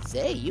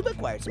 Say, you've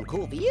acquired some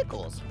cool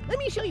vehicles. Let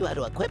me show you how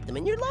to equip them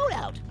in your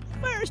loadout.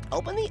 First,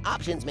 open the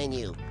options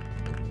menu.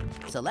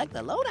 Select the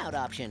loadout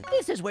option.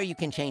 This is where you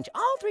can change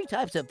all 3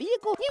 types of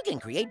vehicle. You can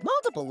create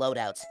multiple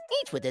loadouts,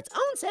 each with its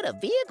own set of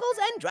vehicles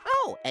and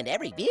Oh, and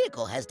every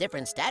vehicle has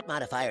different stat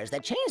modifiers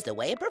that change the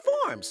way it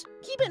performs.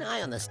 Keep an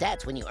eye on the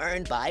stats when you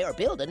earn, buy, or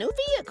build a new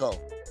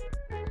vehicle.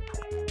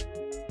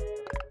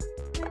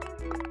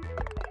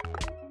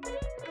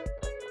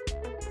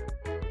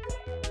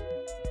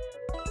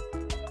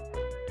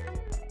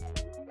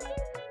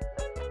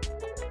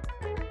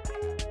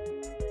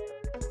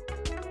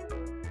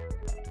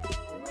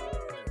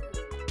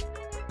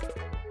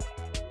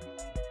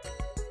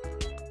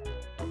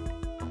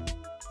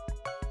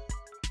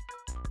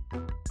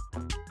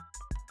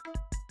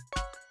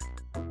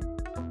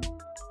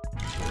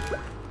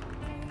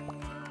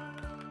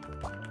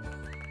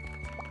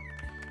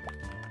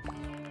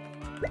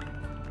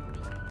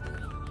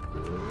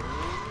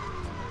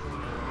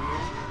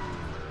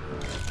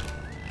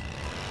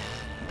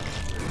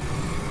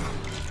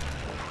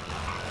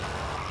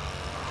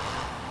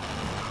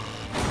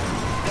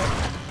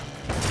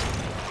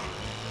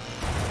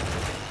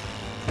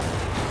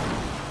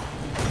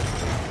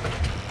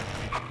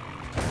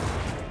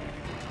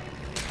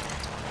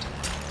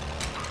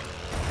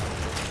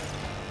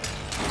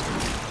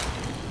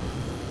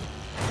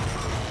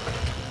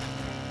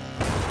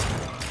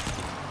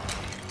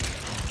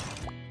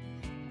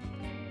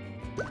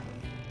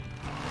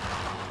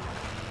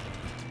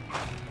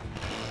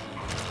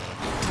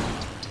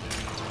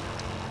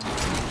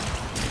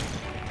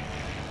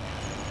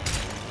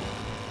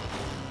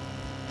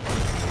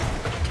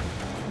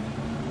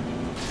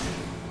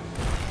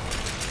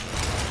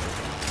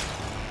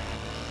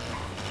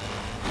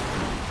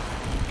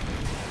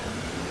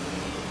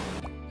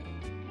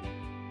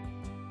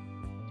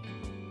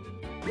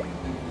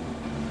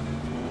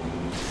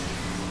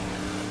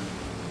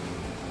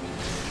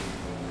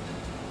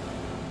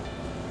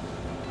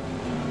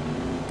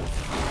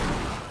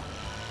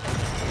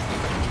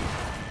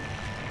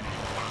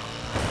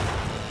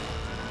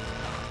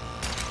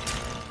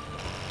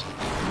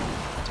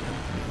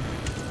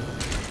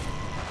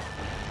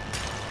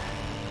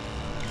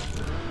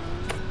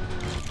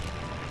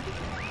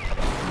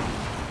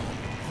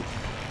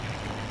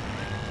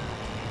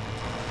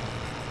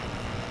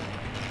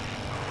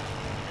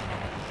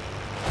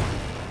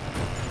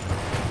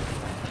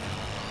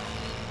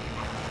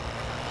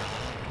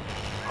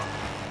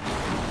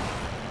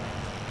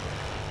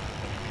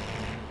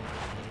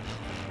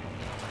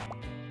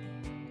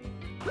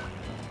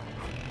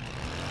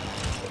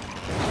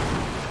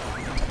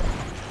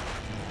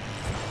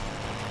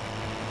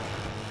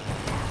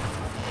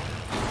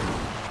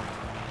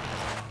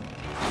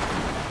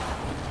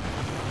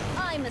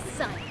 I'm a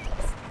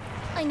scientist.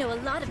 I know a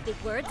lot of big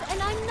words,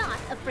 and I'm not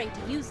afraid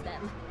to use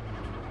them.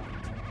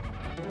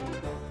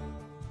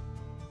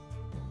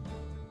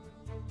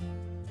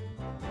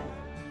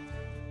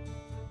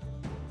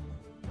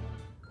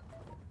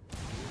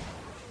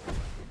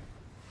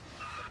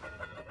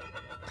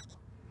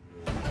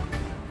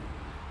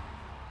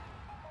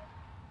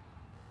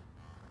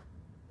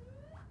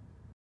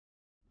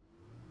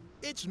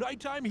 It's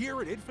nighttime here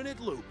at Infinite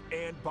Loop,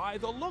 and by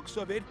the looks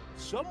of it,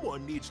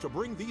 someone needs to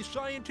bring these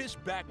scientists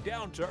back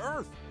down to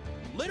Earth.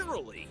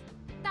 Literally.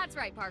 That's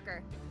right,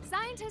 Parker.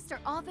 Scientists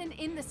are often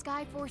in the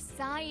sky for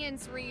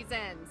science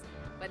reasons.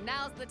 But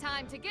now's the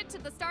time to get to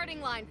the starting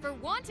line for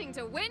wanting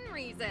to win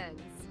reasons.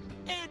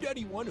 And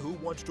anyone who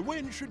wants to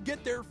win should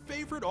get their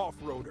favorite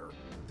off-roader.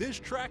 This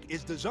track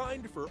is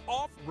designed for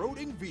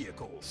off-roading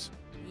vehicles.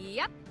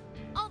 Yep.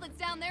 All that's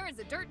down there is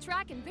a dirt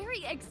track and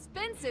very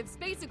expensive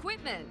space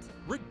equipment.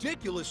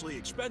 Ridiculously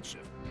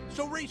expensive.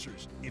 So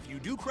racers, if you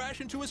do crash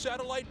into a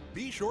satellite,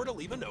 be sure to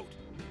leave a note.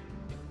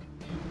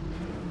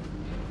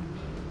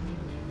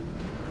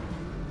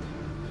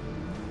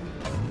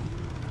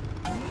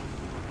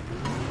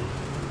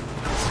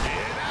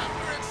 Get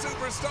after it,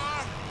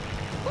 superstar!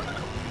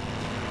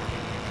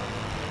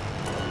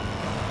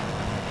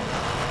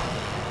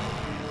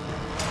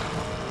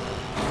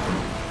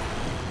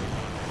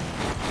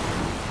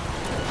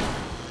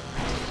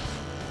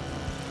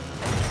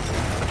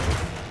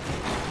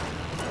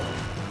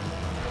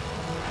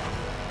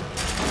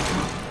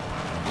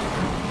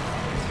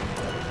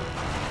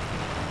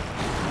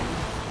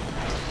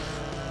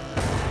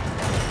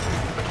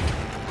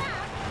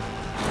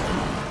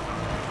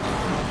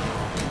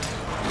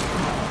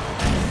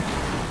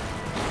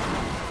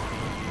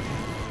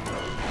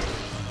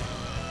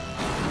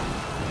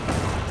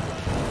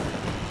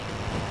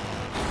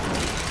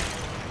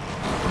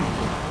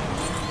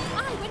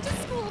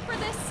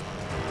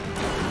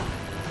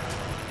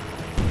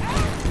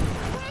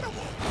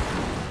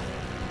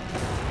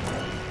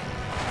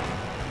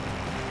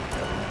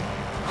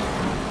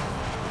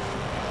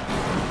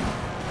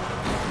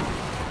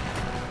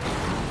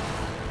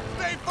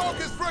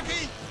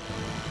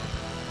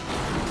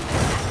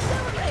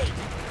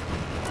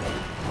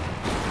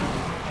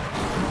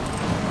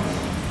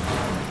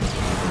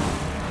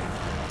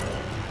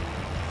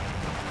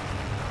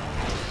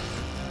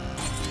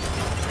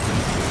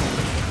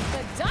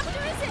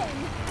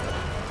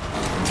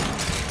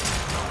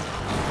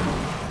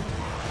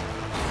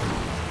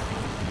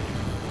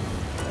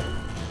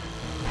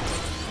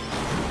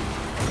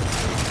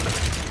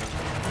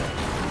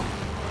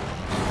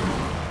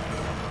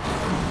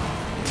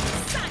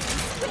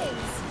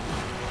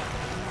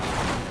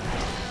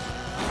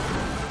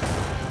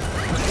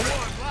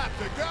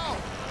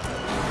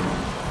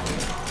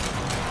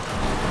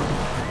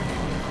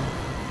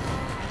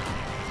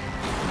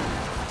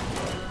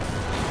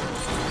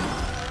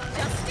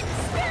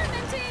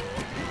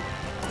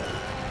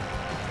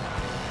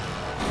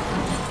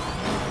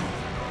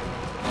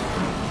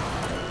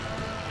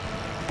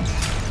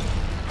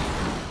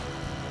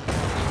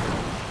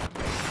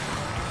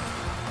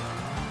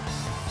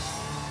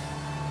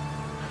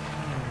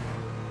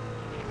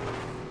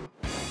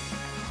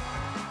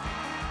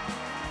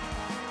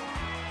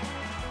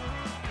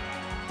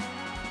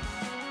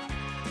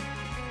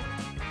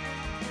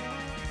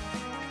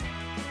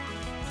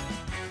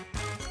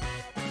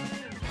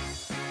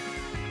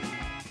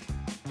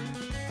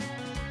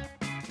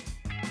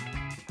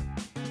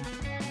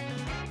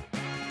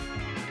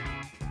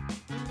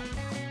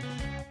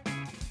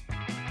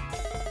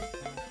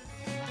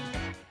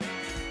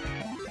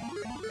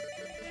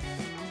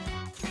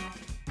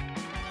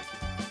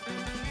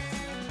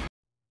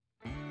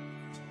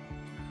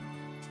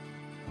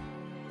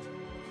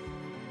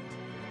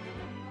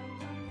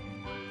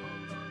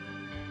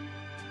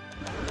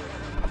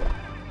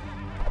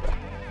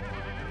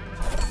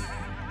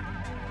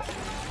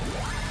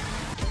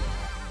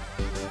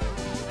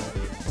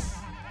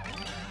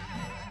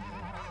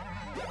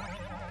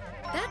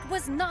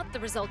 Was not the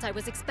result I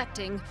was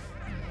expecting.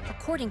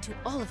 According to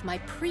all of my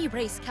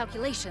pre-race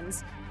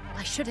calculations,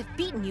 I should have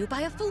beaten you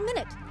by a full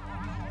minute.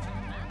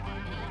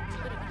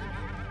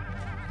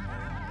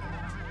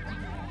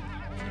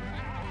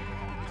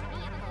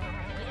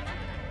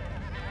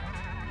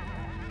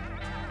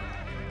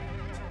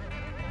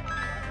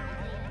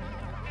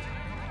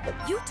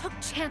 You took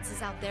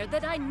chances out there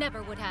that I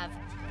never would have.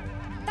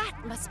 That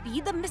must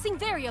be the missing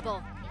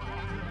variable.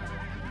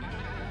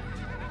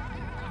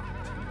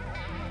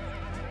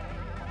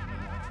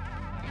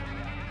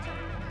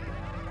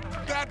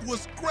 That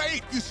was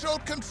great! You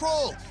showed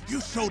control!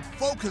 You showed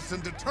focus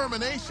and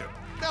determination!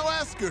 Now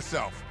ask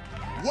yourself,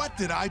 what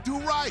did I do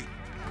right?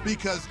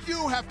 Because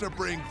you have to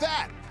bring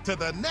that to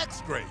the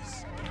next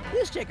race!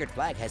 This checkered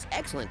flag has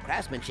excellent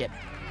craftsmanship.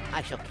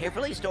 I shall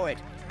carefully store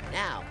it.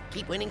 Now,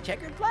 keep winning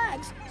checkered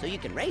flags so you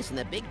can race in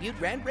the Big Butte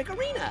Grand Brick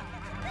Arena.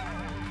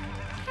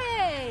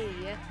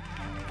 Hey!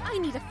 I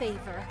need a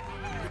favor.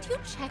 Could you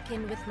check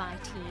in with my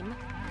team?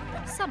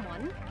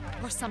 Someone,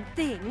 or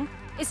something,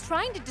 is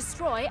trying to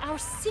destroy our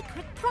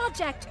secret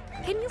project.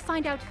 Can you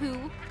find out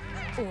who,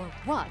 or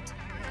what,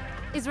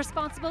 is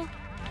responsible?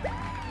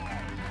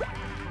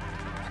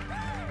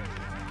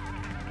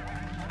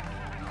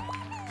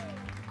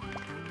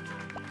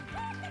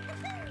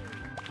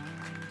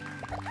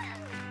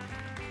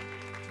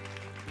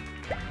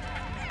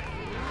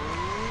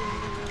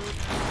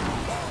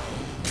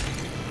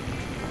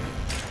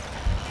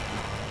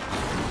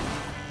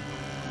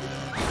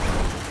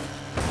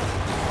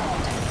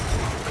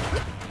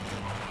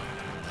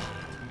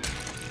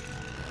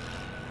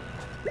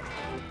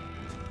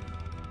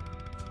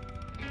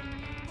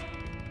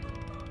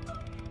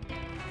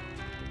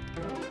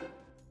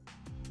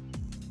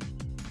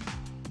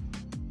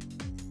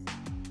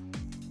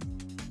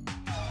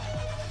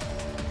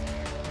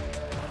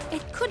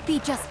 It could be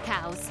just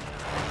cows.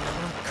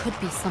 Or it could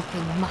be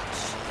something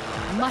much,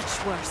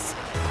 much worse.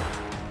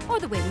 Or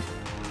the wind.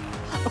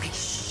 Okay,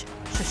 shh,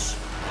 shush.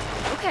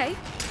 Okay,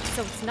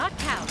 so it's not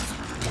cows.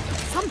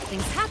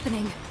 Something's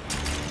happening.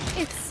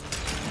 It's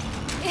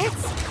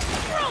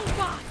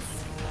robots!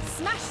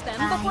 Smash them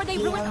before they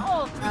ruin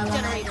all 3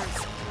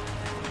 generators.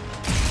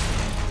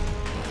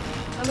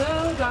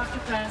 Hello, Dr.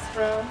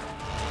 Castro.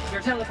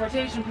 Your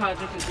teleportation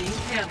project is being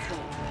canceled.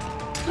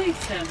 Please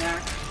stand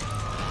back.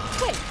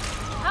 Wait,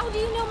 how do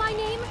you know my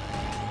name?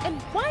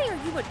 And why are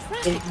you a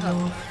traffic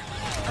cone?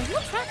 Are you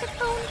a traffic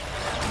cone?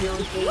 You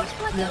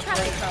look like a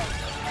traffic cone.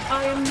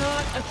 I am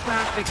not a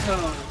traffic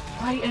cone.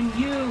 I am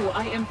you.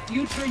 I am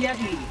Future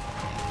Yeti.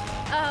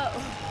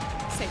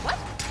 Say what?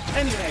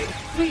 Anyway,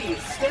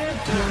 please, stand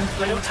down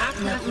so I don't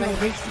accidentally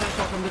erase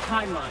myself from the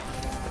timeline.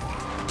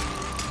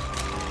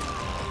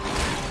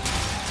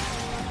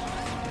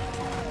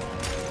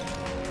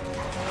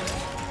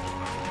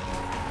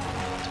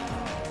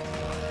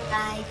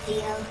 I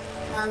feel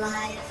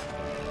alive.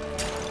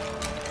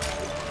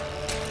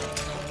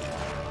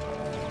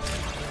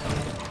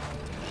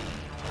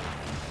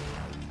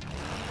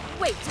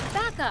 Wait,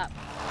 back up.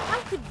 How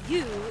could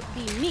you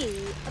be me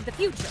of the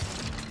future?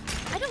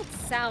 I don't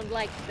sound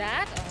like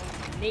that,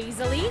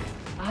 nasally.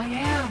 I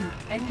am.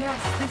 And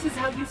yes, this is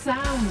how you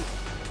sound.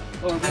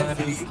 Or will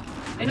be.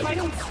 And if I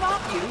don't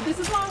stop you, this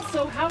is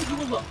also how you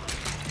will look.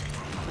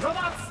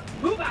 Robots,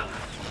 move out!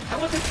 I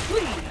want this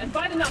clean and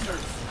by the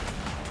numbers.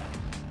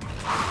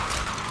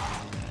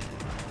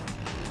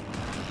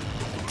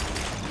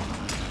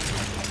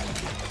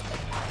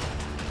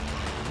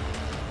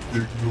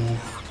 Ignore.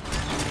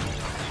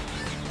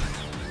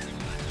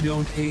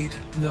 Don't hate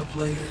the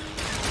player.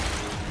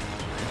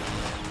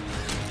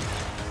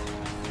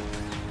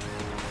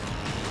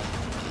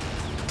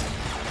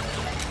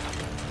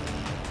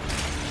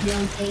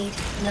 Don't hate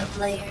the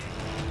player.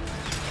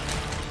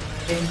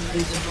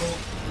 Invisible.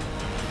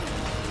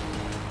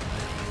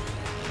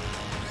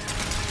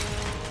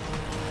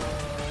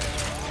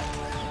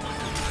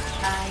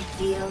 I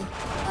feel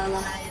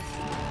alive.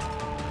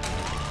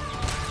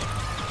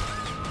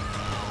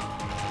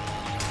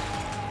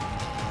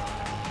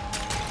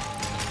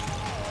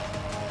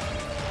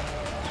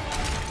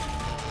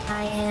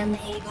 I am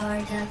a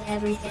part of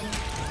everything.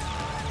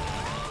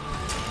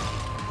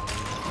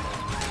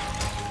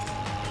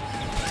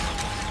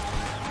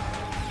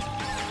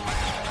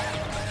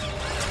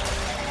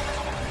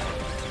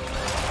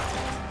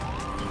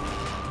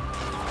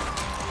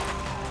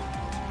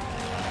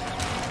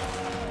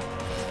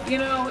 You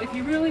know, if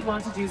you really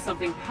want to do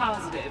something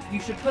positive, you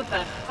should put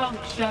that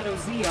punk Shadow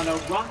Z on a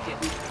rocket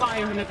and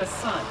fire him at the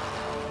sun.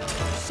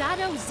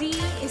 Shadow Z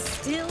is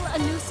still a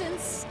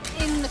nuisance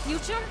in the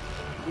future?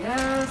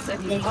 Yes,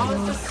 and he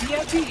caused a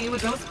CFD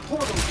with those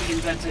portals he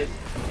invented.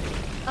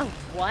 A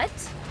what?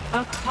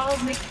 A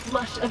cosmic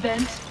flush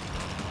event.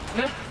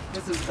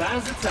 It's as bad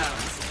as it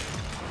sounds.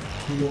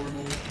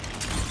 Normal.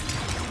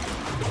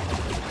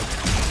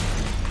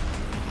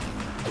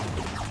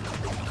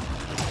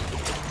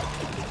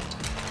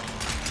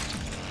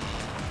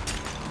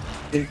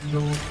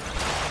 Ignore.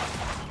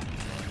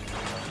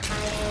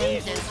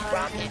 Jesus,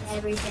 rockets.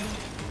 Everything.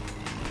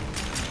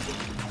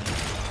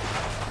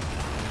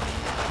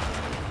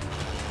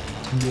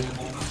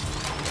 Normal.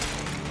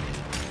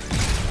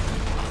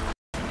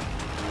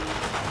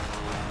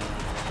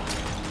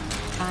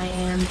 I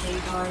am a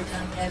part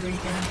of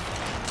everything.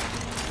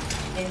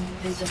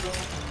 Invisible.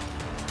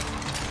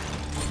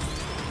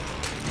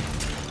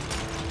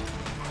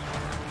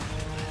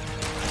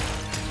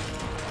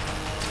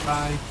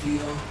 I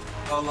feel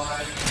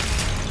alive.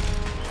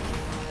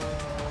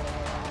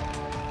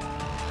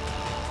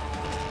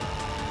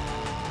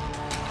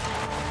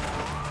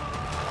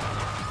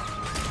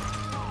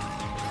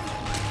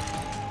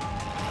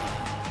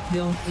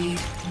 Don't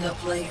hate the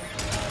player.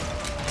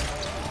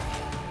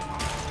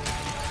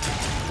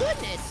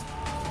 Goodness!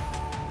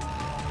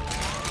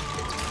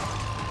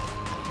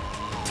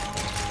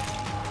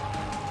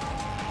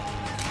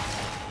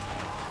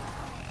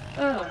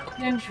 Oh,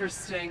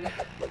 interesting.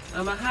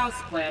 I'm a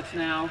houseplant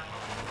now.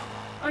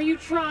 Are you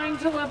trying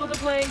to level the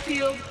playing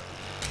field?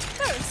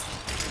 First,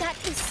 that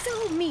is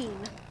so mean.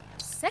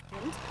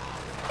 Second,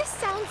 this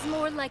sounds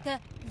more like a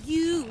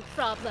you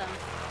problem.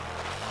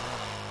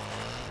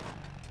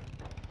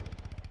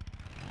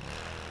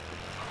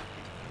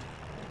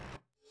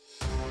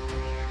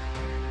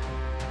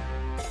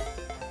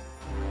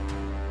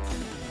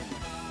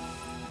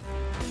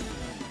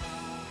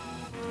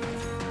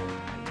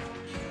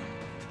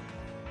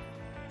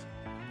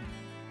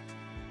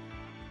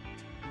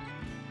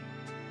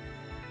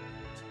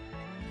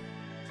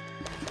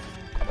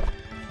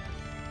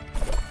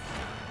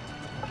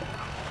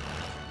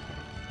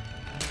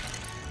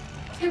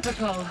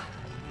 Typical.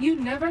 You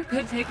never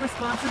could take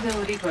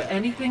responsibility for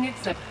anything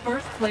except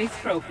first place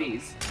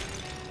trophies.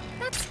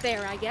 That's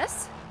fair, I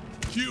guess.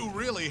 You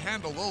really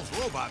handle those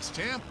robots,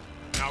 champ.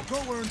 Now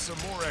go earn some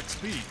more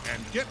XP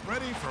and get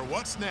ready for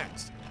what's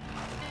next.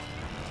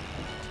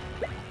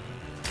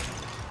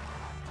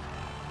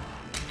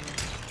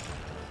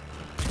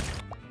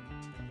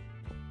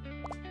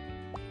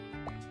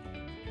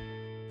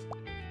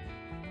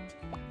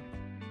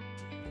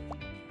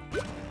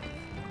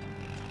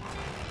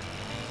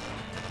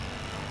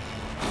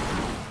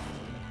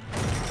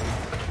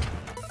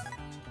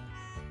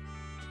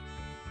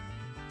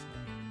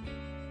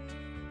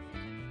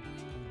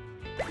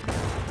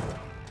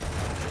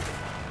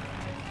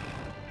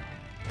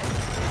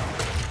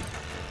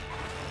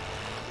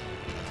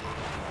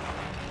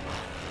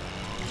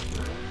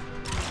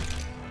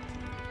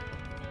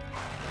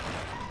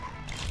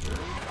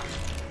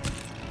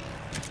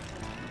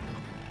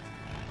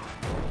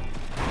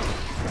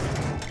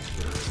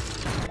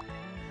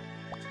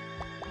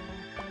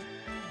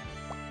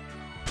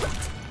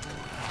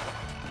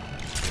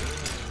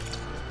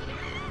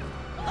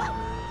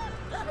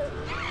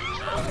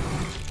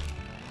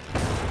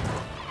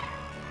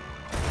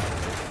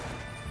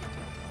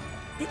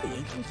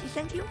 Did she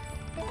send you?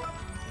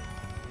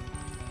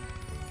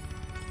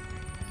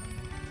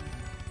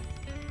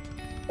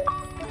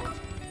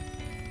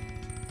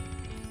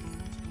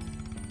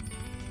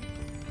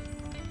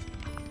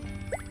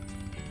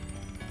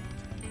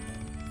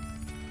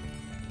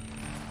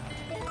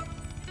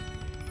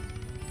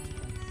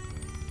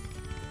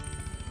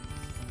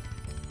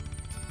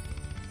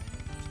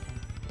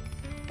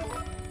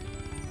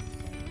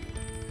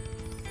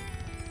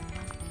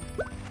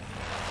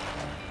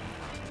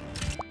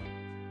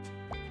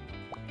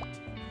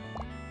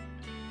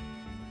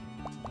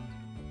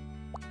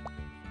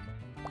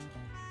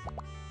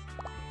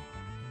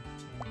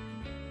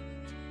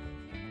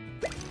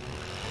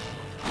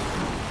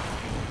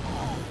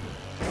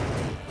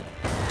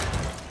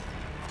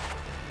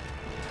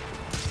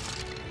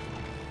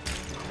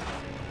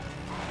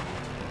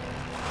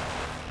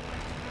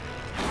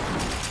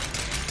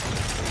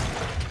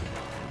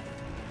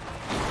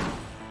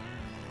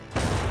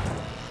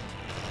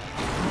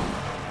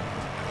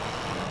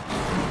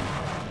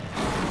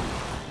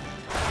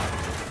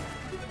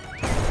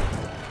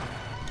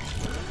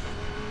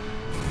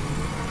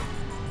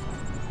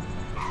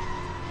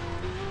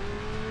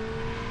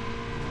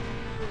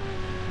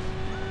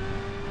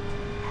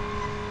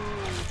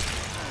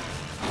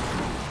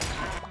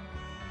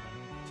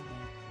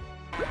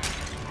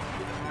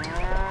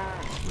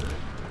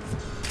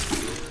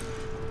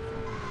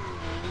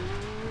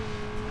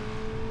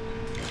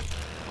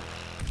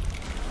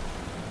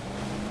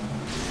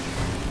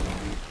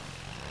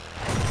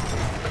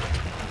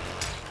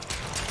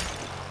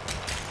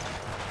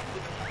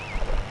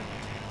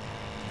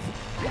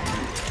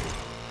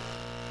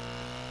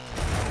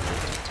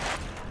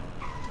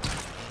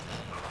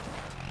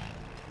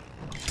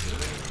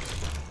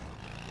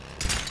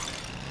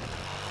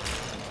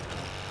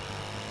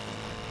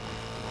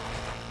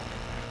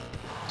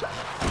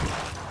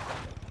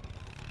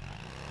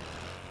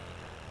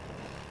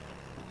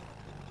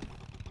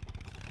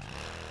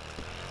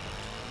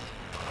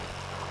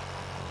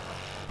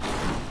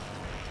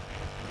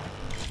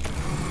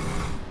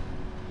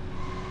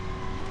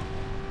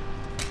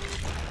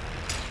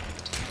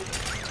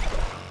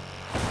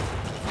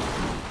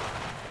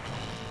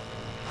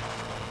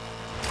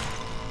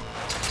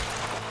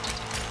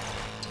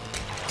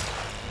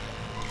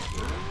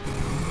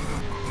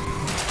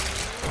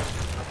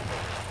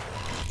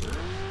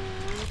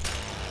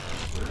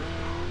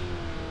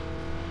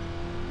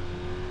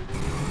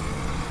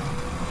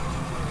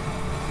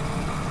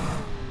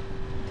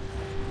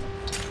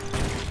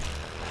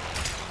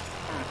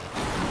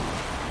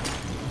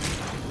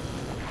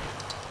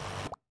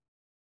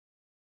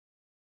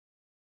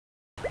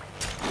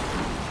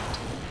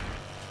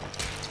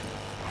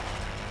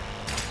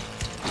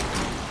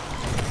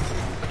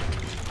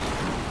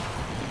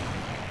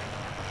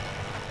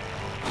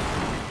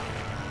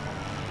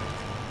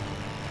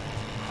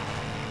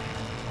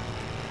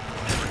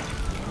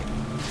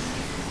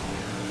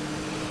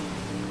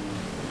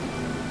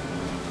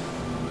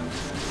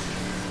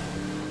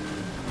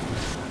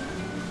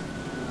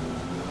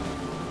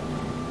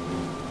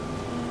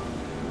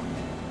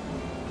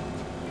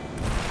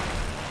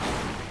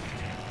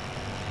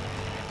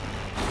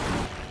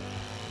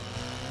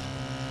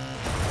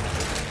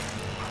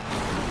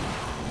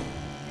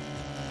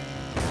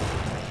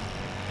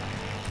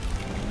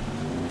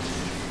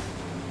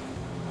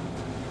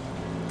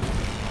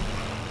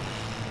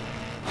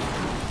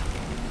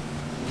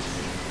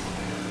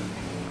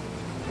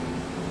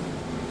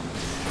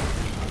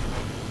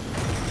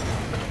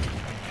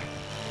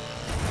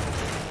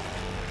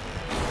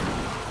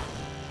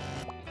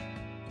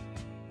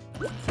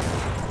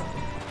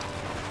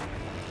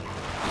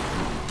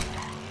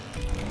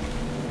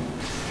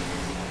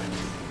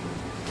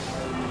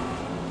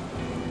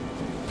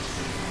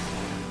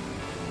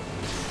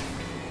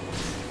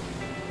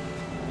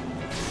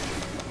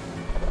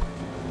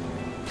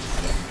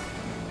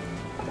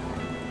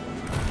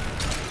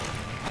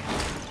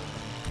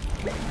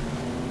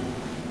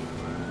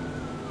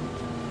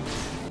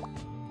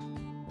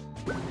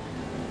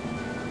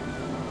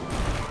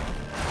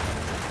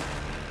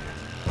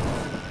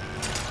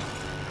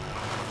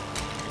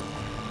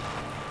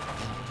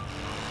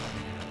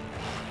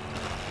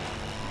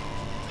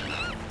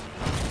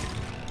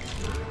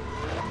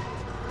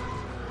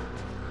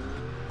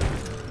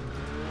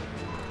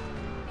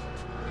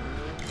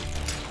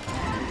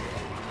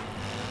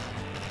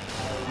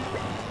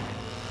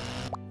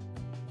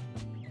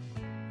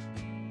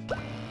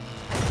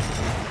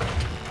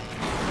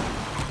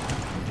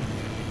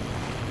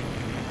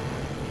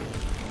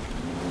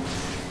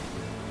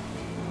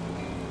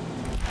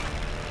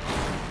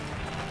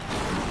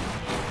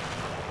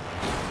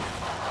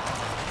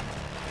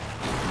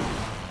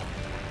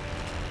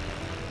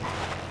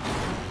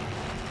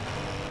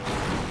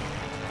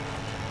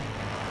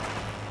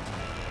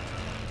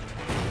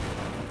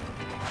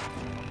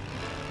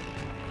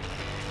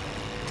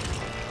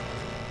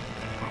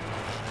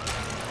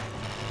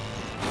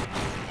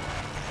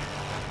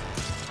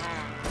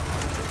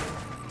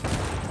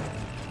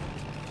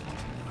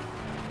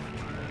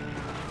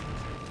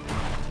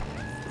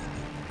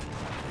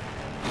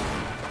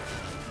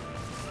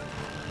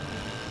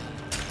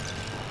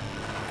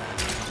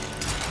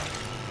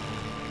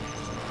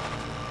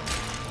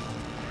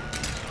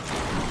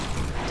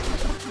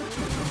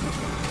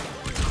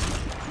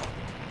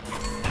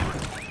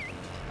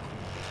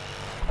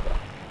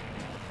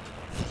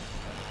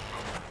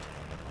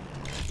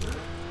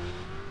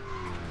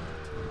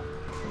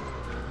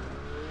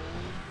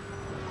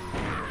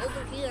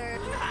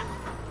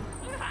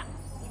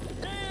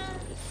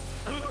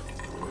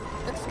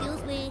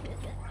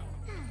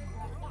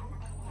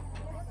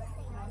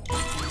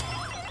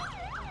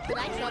 Did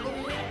I trouble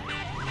you?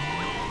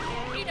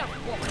 Enough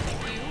walking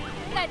with you.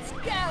 Let's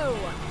go!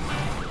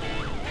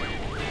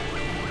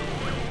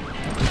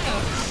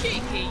 Oh,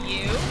 cheeky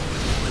you!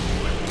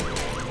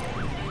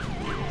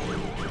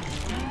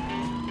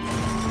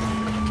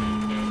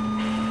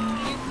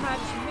 You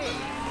catch me?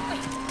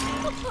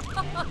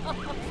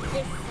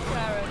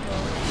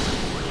 Hysterical.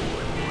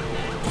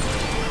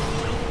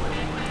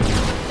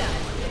 That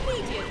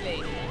immediately.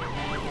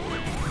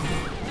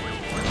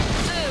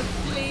 Oh,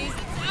 please,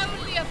 it's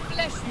only a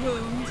flesh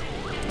wound.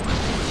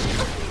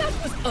 That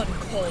was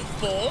uncalled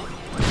for.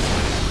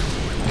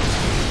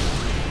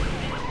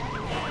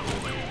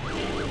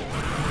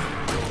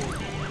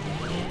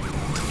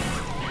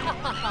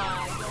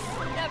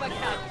 You'll never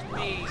catch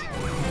me.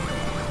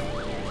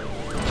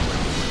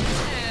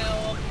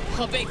 Oh,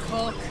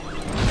 puppycock.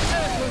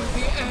 Oh,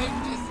 the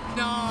end is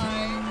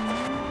nigh.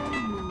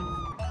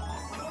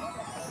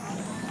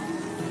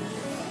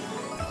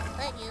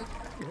 Thank you.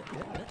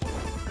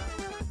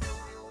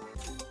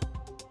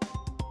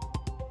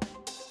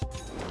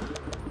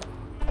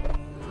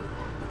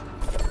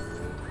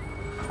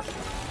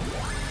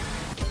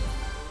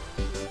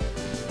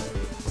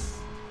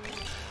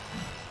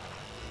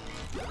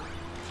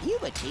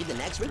 You've achieved the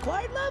next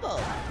required level.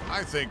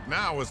 I think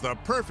now is the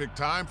perfect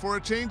time for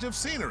a change of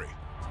scenery.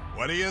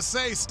 What do you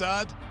say,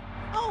 stud?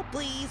 Oh,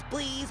 please,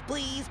 please,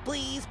 please,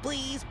 please,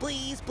 please,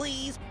 please,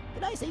 please.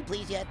 Did I say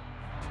please yet?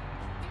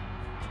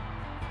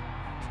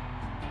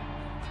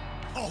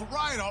 All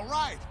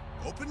right.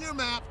 Open your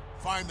map,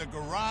 find the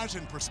garage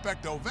in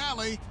Prospecto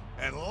Valley,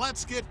 and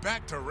let's get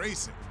back to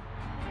racing.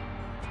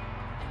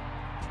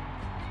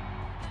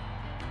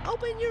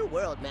 Open your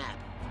world map.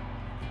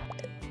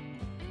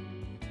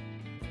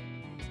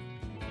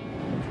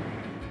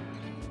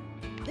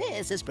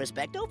 This is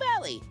Prospecto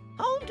Valley,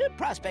 home to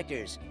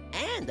prospectors,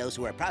 and those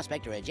who are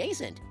prospector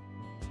adjacent.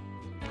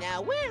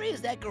 Now, where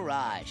is that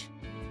garage?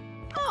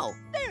 Oh,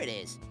 there it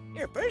is.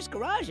 Your first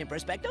garage in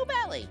Prospecto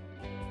Valley.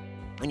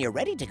 When you're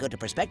ready to go to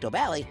Prospecto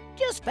Valley,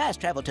 just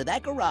fast travel to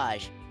that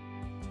garage.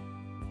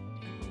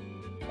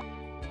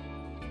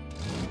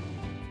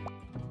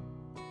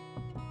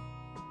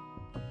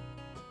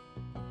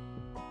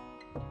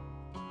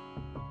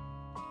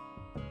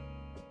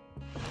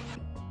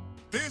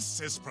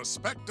 This is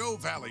Prospecto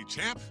Valley,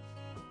 champ.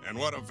 And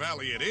what a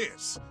valley it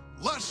is.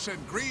 Lush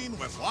and green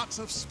with lots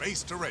of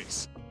space to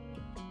race.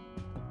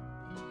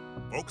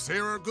 Folks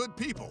here are good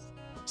people.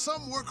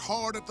 Some work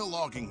hard at the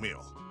logging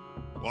mill,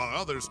 while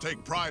others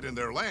take pride in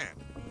their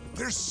land.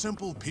 They're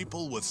simple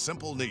people with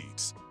simple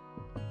needs.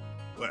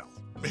 Well,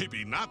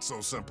 maybe not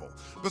so simple.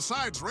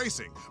 Besides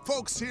racing,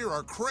 folks here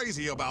are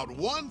crazy about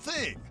one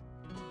thing: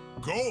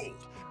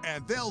 gold.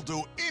 And they'll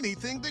do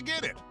anything to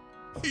get it.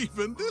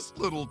 Even this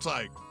little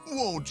tyke,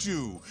 won't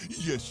you?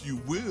 Yes, you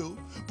will,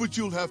 but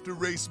you'll have to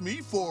race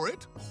me for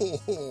it. Ho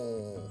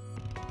ho!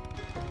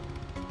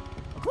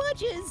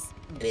 Clutch is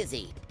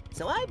busy,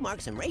 so I've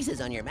marked some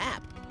races on your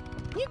map.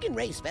 You can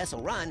race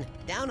Vessel Run,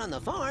 Down on the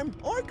Farm,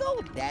 or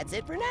Gold. That's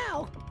it for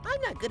now.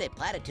 I'm not good at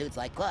platitudes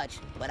like Clutch,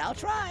 but I'll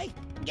try.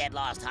 Get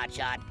lost,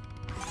 hotshot.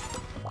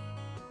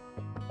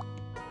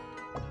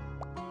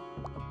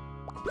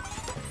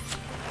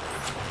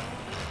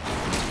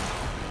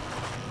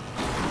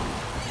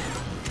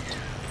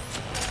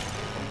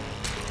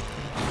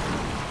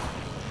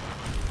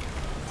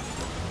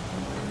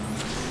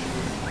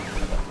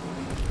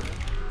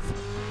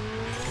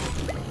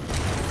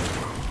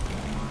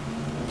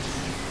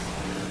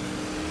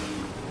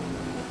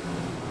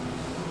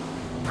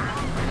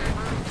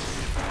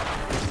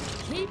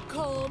 Keep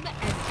calm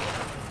and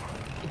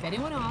if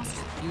anyone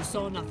asks, you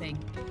saw nothing.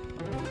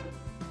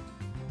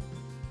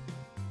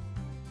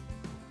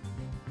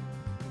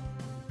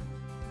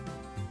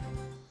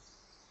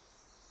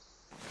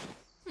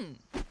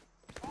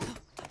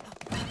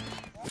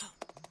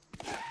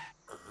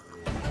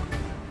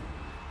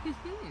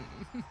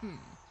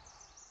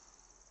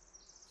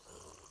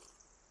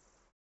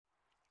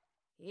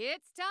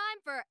 It's time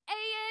for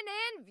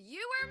ANN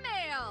Viewer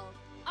Mail!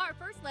 Our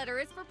first letter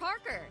is for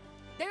Parker.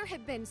 There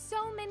have been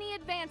so many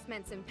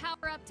advancements in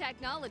power-up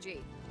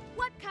technology.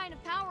 What kind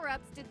of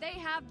power-ups did they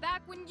have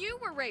back when you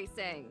were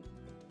racing?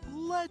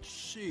 Let's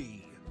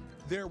see.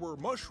 There were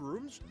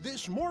mushrooms,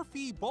 this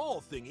Morphe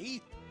ball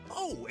thingy.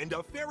 Oh, and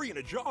a fairy in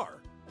a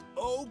jar.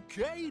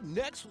 Okay,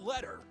 next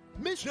letter.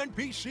 Miss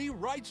NPC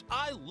writes,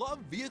 I love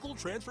vehicle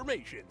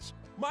transformations.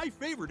 My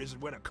favorite is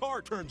when a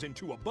car turns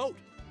into a boat.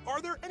 Are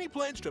there any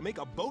plans to make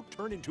a boat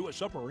turn into a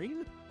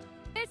submarine?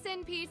 Miss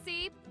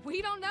NPC,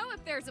 we don't know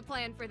if there's a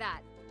plan for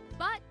that.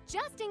 But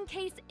just in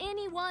case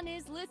anyone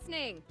is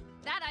listening,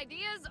 that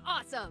idea is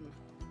awesome.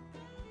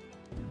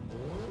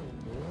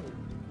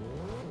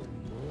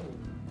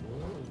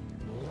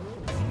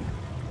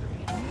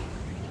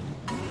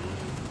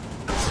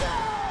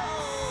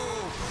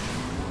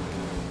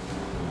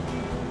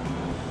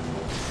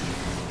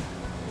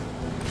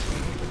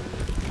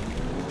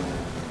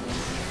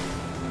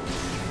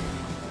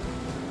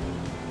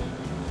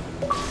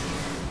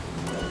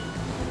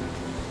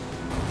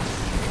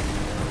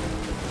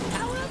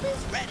 Power-up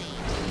is ready.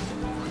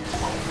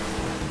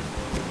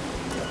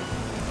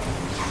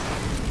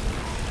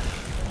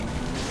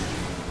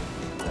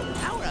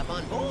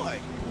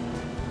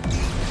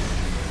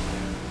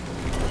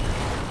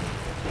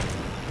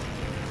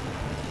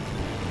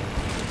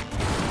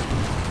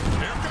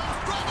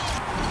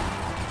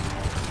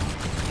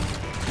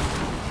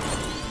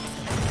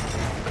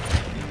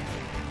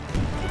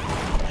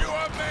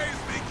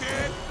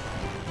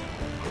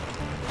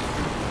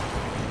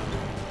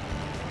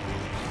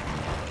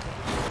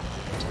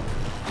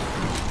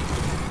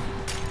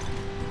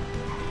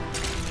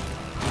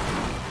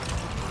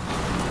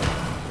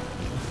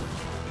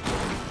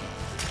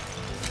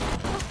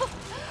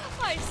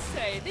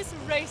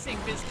 racing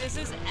business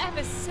is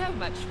ever so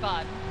much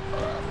fun.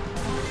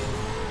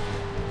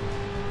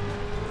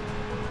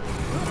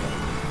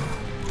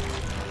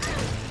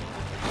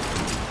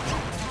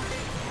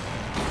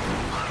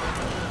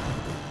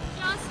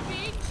 Just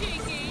being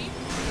cheeky.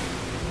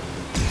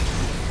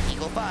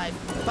 Eagle 5,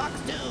 Fox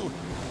 2.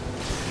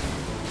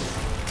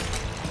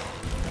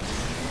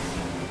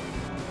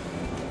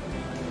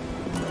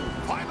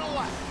 Final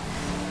lap.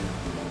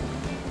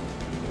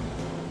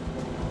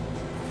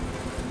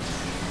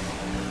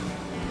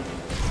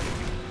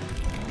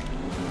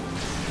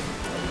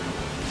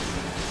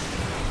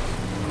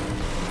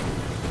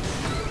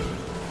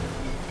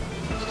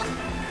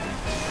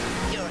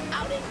 You're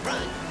out in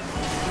front.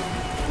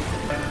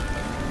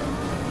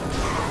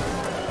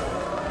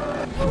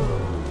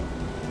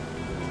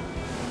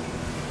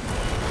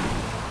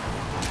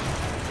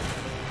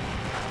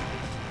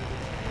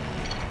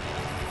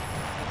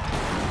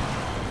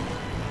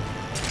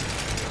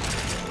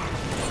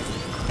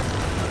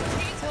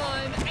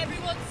 Time,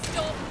 everyone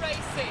stop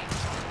racing.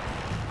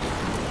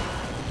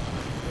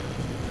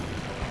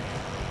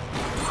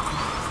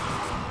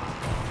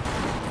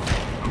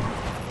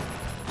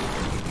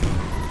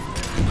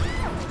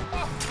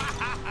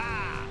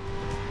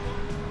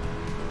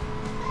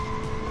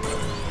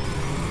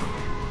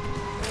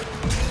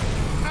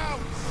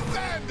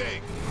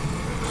 Outstanding!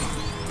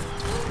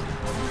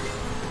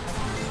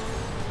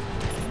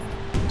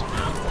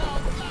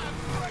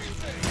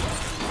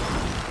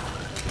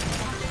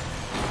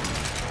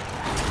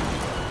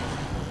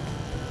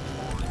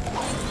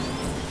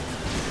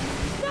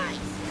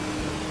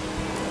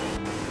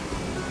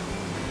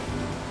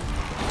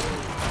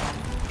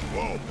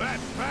 Whoa,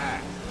 that's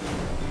fast!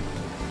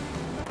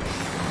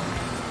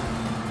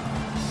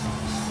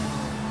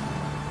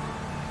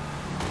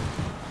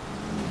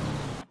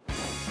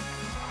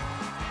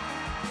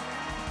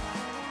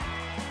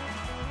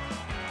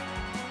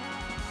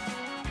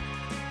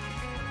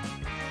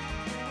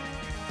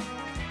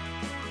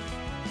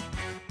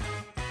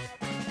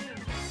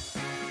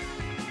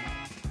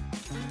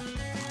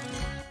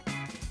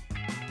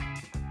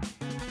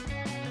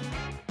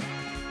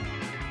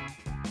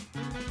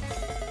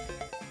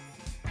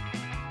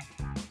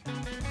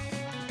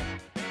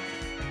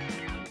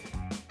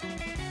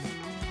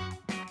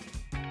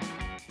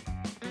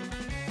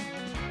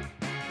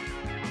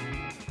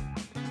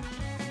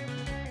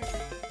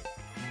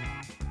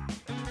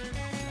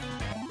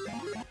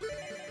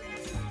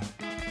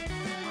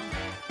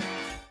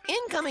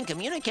 Incoming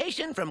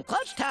communication from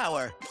Clutch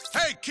Tower.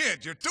 Hey,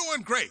 kid, you're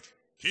doing great.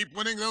 Keep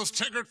winning those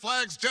checkered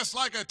flags just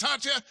like I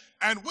taught you,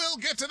 and we'll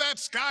get to that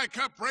Sky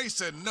Cup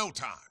race in no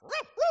time.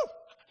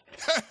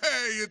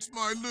 Hey, it's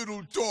my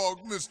little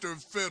dog,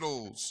 Mr.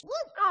 Fiddles.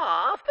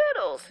 Aw,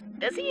 Fiddles.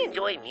 Does he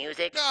enjoy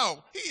music?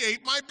 No, he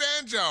ate my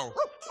banjo.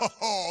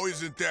 Oh,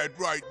 isn't that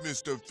right,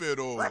 Mr.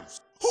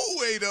 Fiddles?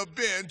 Who ate a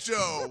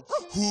banjo?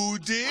 Who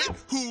did?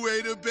 Who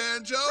ate a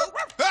banjo?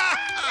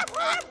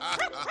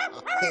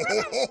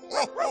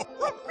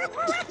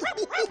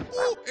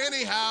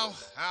 Anyhow,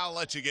 I'll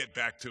let you get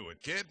back to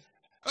it, kid.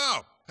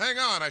 Oh, hang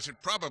on, I should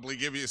probably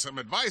give you some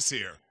advice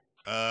here.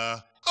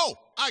 Oh,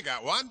 I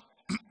got one.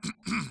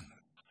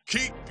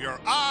 Keep your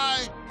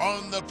eye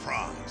on the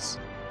prize.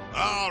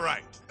 All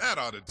right, that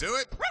ought to do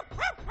it.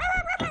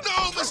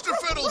 No, Mr.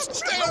 Fiddles,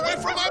 stay away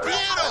from my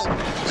piano!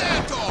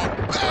 Bad dog!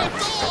 Bad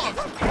dog!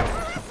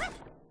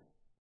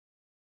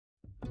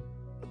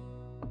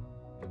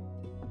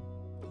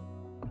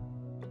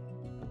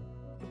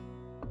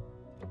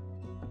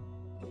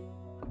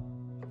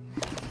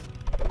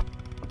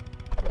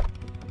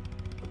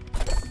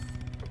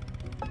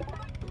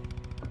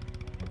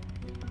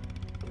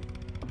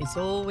 It's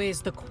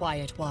always the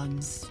quiet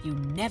ones. You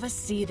never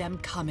see them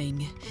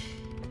coming.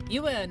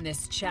 You earn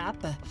this,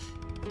 chap.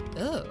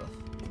 Oh,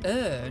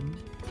 earn?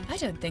 I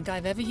don't think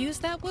I've ever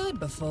used that word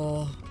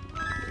before.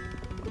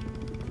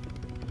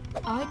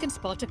 I can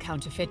spot a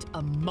counterfeit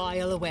a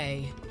mile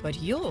away,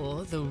 but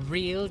you're the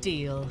real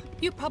deal.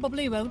 You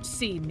probably won't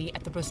see me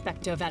at the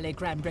Prospector Valley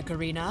Grand Brick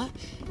Arena,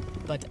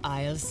 but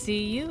I'll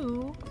see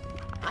you.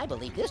 I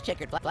believe this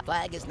checkered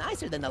flag is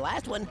nicer than the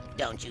last one,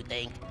 don't you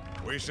think?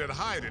 We should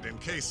hide it in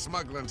case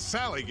Smuggling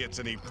Sally gets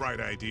any bright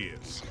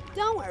ideas.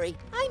 Don't worry,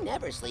 I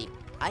never sleep.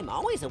 I'm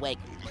always awake,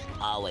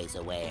 always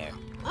aware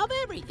of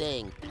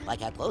everything,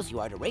 like how close you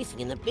are to racing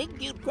in the Big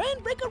Butte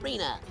Grand Brick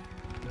Arena.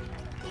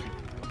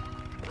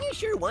 You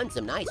sure want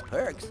some nice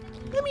perks.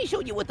 Let me show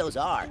you what those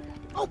are.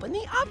 Open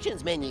the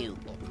options menu.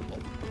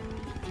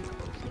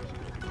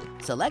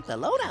 Select the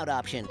loadout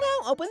option.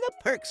 Now open the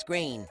perk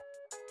screen.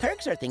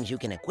 Perks are things you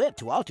can equip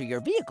to alter your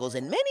vehicles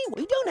in many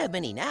ways. We don't have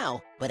many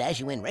now, but as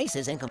you win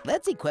races and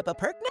let's equip a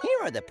perk now. Here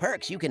are the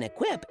perks you can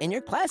equip in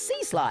your Class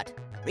C slot.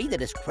 Read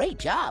it as great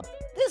job.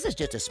 This is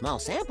just a small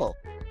sample.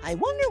 I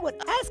wonder what,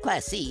 as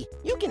Class C,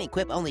 you can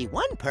equip only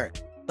one perk.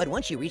 But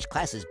once you reach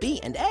Classes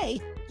B and A,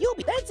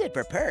 that's it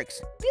for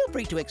perks. Feel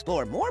free to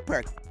explore more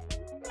perks.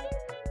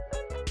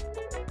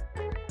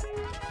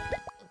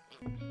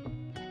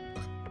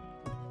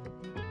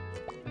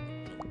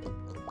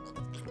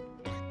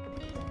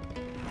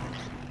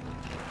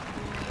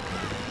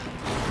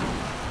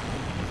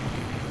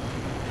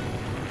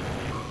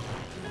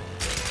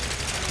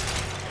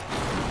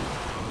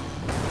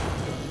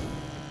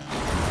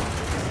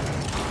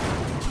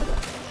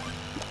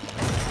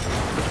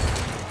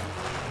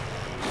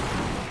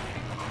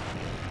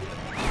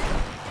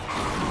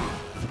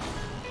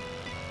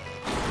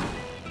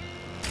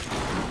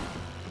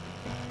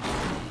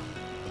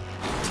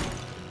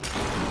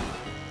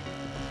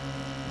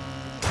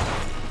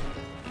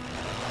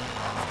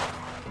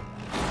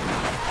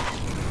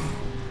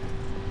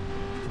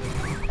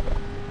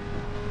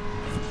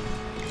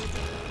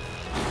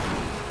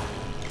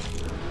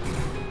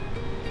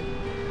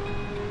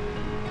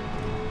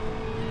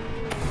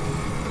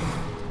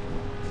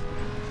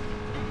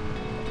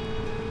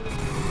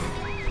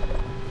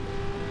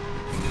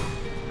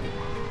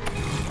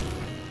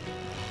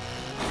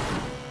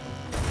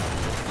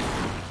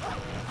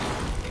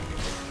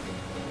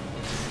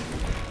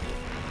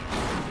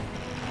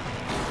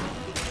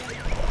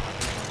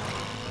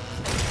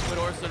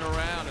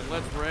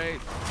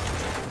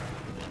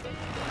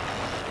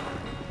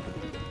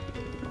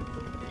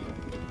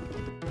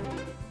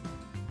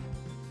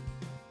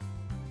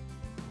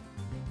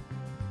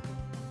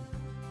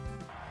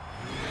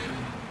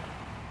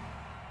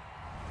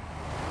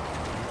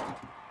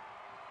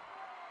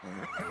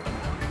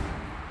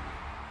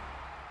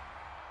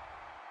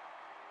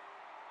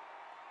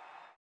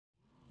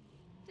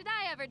 Did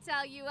I ever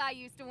tell you I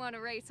used to want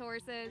to race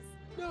horses?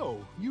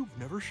 No, you've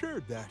never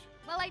shared that.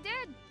 Well, I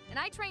did, and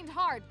I trained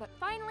hard, but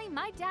finally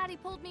my daddy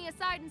pulled me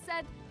aside and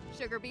said,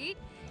 Sugar Beet,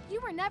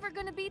 you were never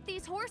gonna beat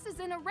these horses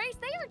in a race.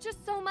 They are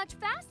just so much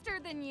faster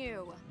than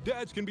you.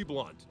 Dads can be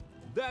blunt,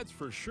 that's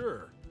for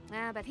sure.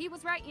 But he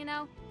was right, you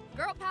know.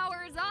 Girl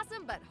power is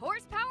awesome, but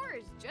horsepower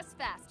is just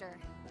faster.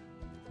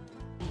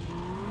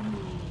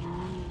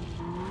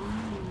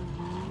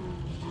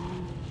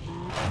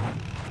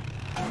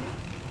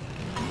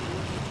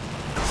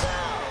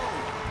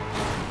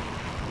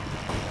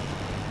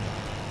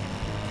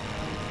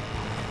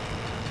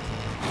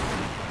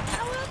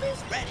 Power-up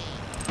is ready.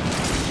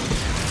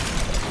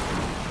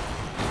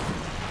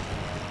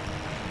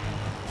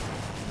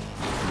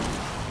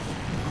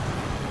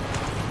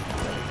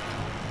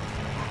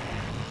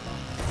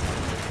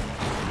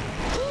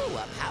 Ooh,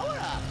 a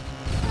power-up.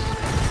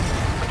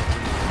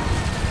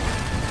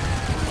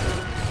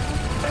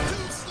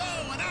 Too slow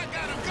and I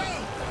gotta go!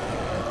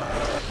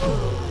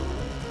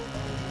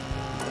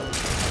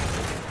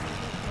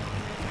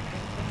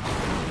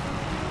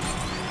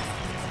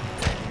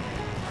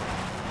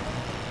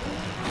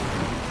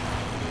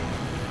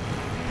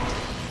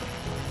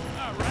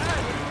 All right,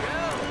 let's go.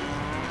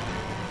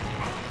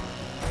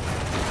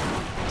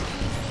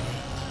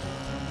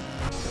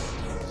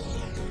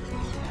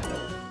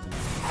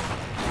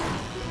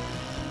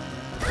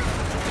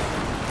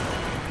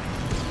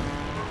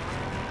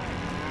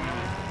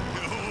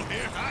 Oh,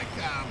 here I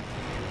come.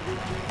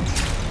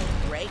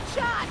 Great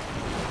shot.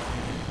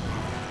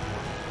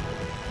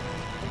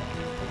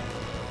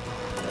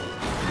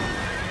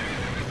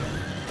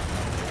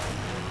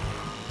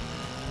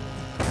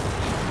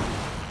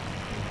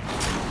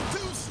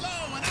 Too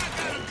slow and I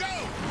gotta go!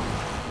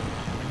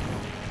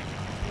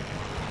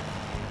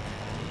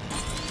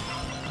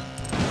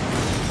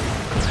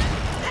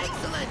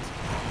 Excellent.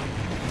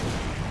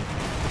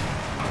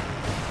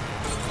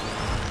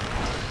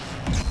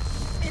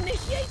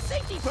 Initiate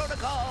safety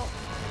protocol.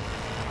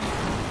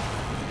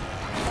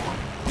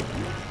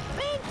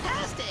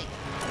 Fantastic.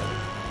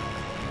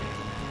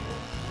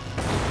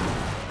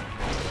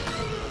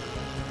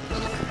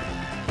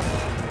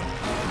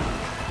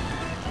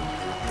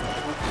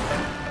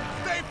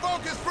 Stay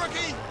focused,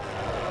 rookie!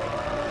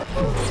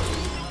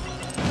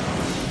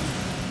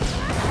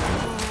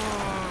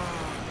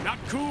 Not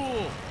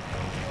cool.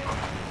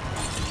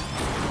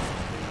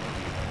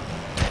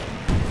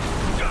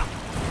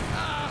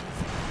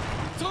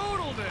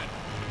 Totaled it.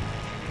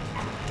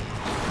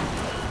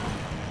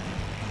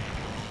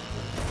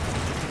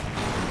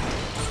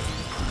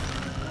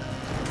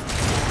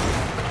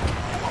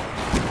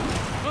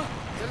 Huh?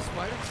 Is that a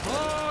spider?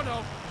 Oh no.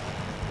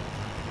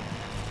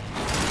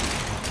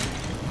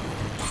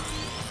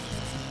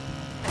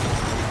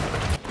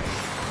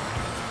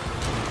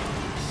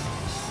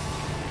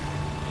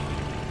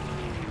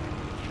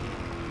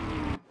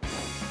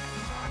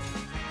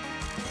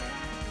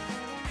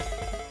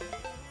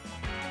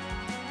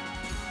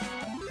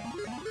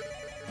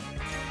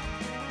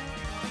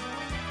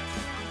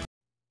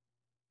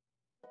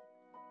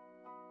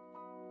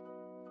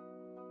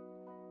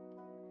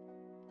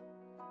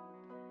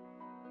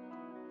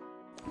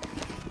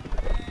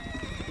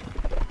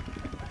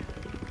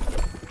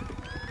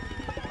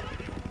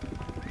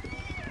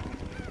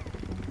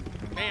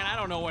 Man, I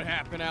don't know what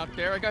happened out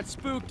there. I got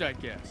spooked, I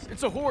guess.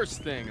 It's a horse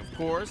thing, of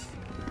course.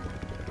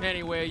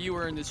 Anyway, you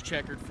earned this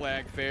checkered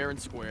flag fair and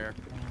square.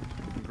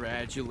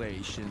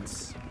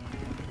 Congratulations.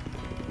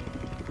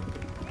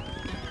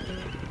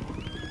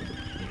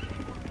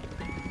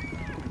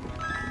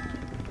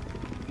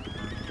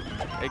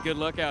 Hey, good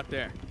luck out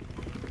there.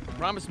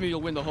 Promise me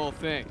you'll win the whole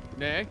thing,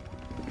 nay?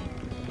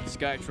 The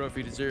Sky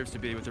Trophy deserves to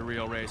be with a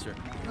real racer.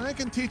 I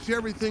can teach you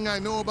everything I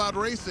know about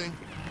racing,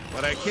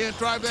 but I can't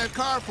drive that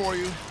car for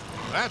you.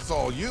 That's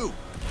all you.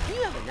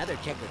 You have another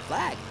checkered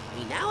flag.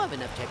 We now have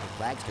enough checkered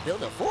flags to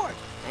build a fort,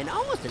 and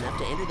almost enough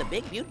to enter the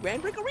Big Butte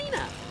Grand Brick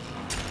Arena.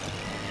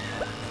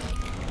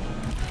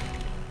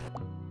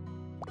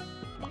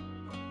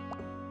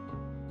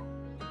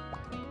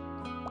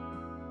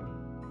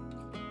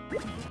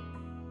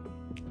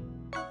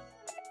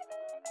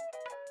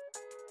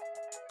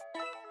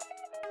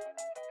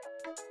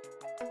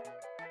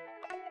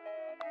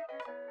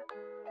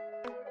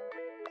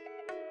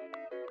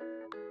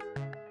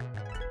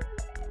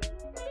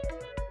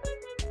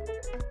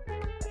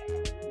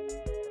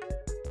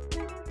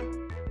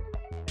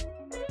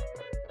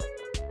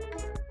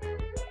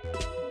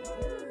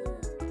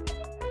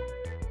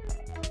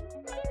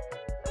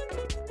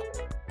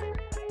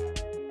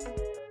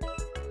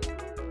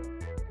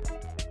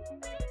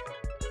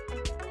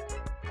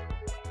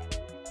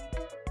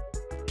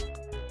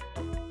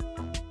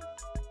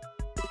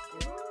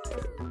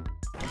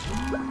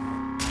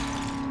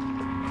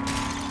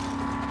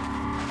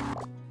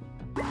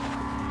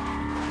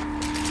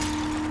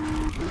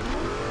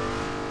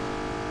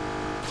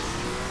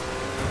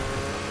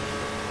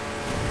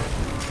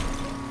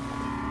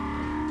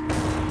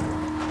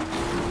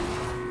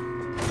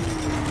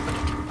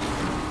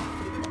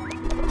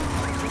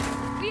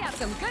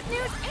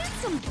 news and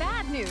some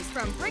bad news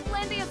from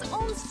Bricklandia's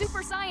own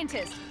super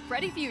scientist,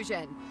 Freddy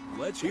Fusion.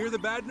 Let's hear the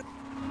bad news.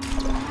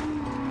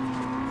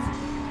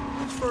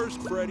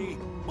 First, Freddy.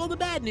 Well, the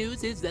bad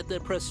news is that the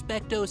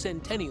Prospecto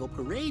Centennial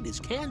Parade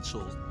is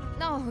canceled.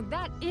 Oh,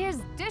 that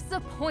is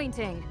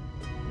disappointing.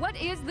 What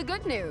is the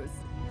good news?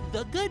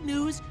 The good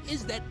news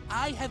is that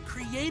I have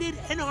created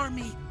an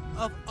army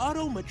of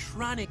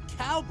automatronic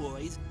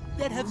cowboys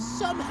that have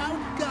somehow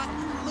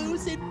gotten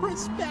loose in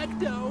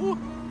Prospecto.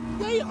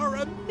 They are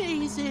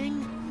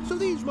amazing. So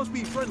these must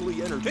be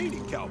friendly,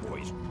 entertaining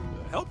cowboys.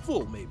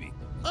 Helpful, maybe.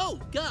 Oh,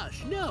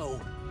 gosh,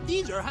 no.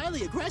 These are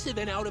highly aggressive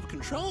and out of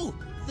control.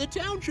 The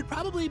town should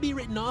probably be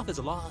written off as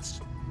a loss.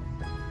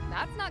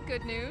 That's not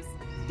good news.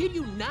 Did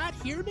you not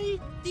hear me?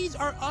 These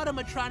are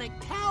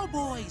automatronic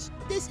cowboys.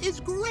 This is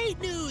great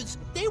news.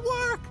 They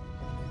work.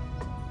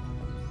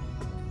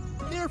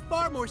 They're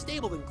far more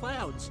stable than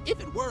clowns. If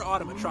it were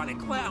automatronic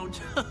clowns,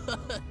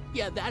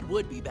 yeah, that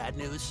would be bad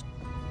news.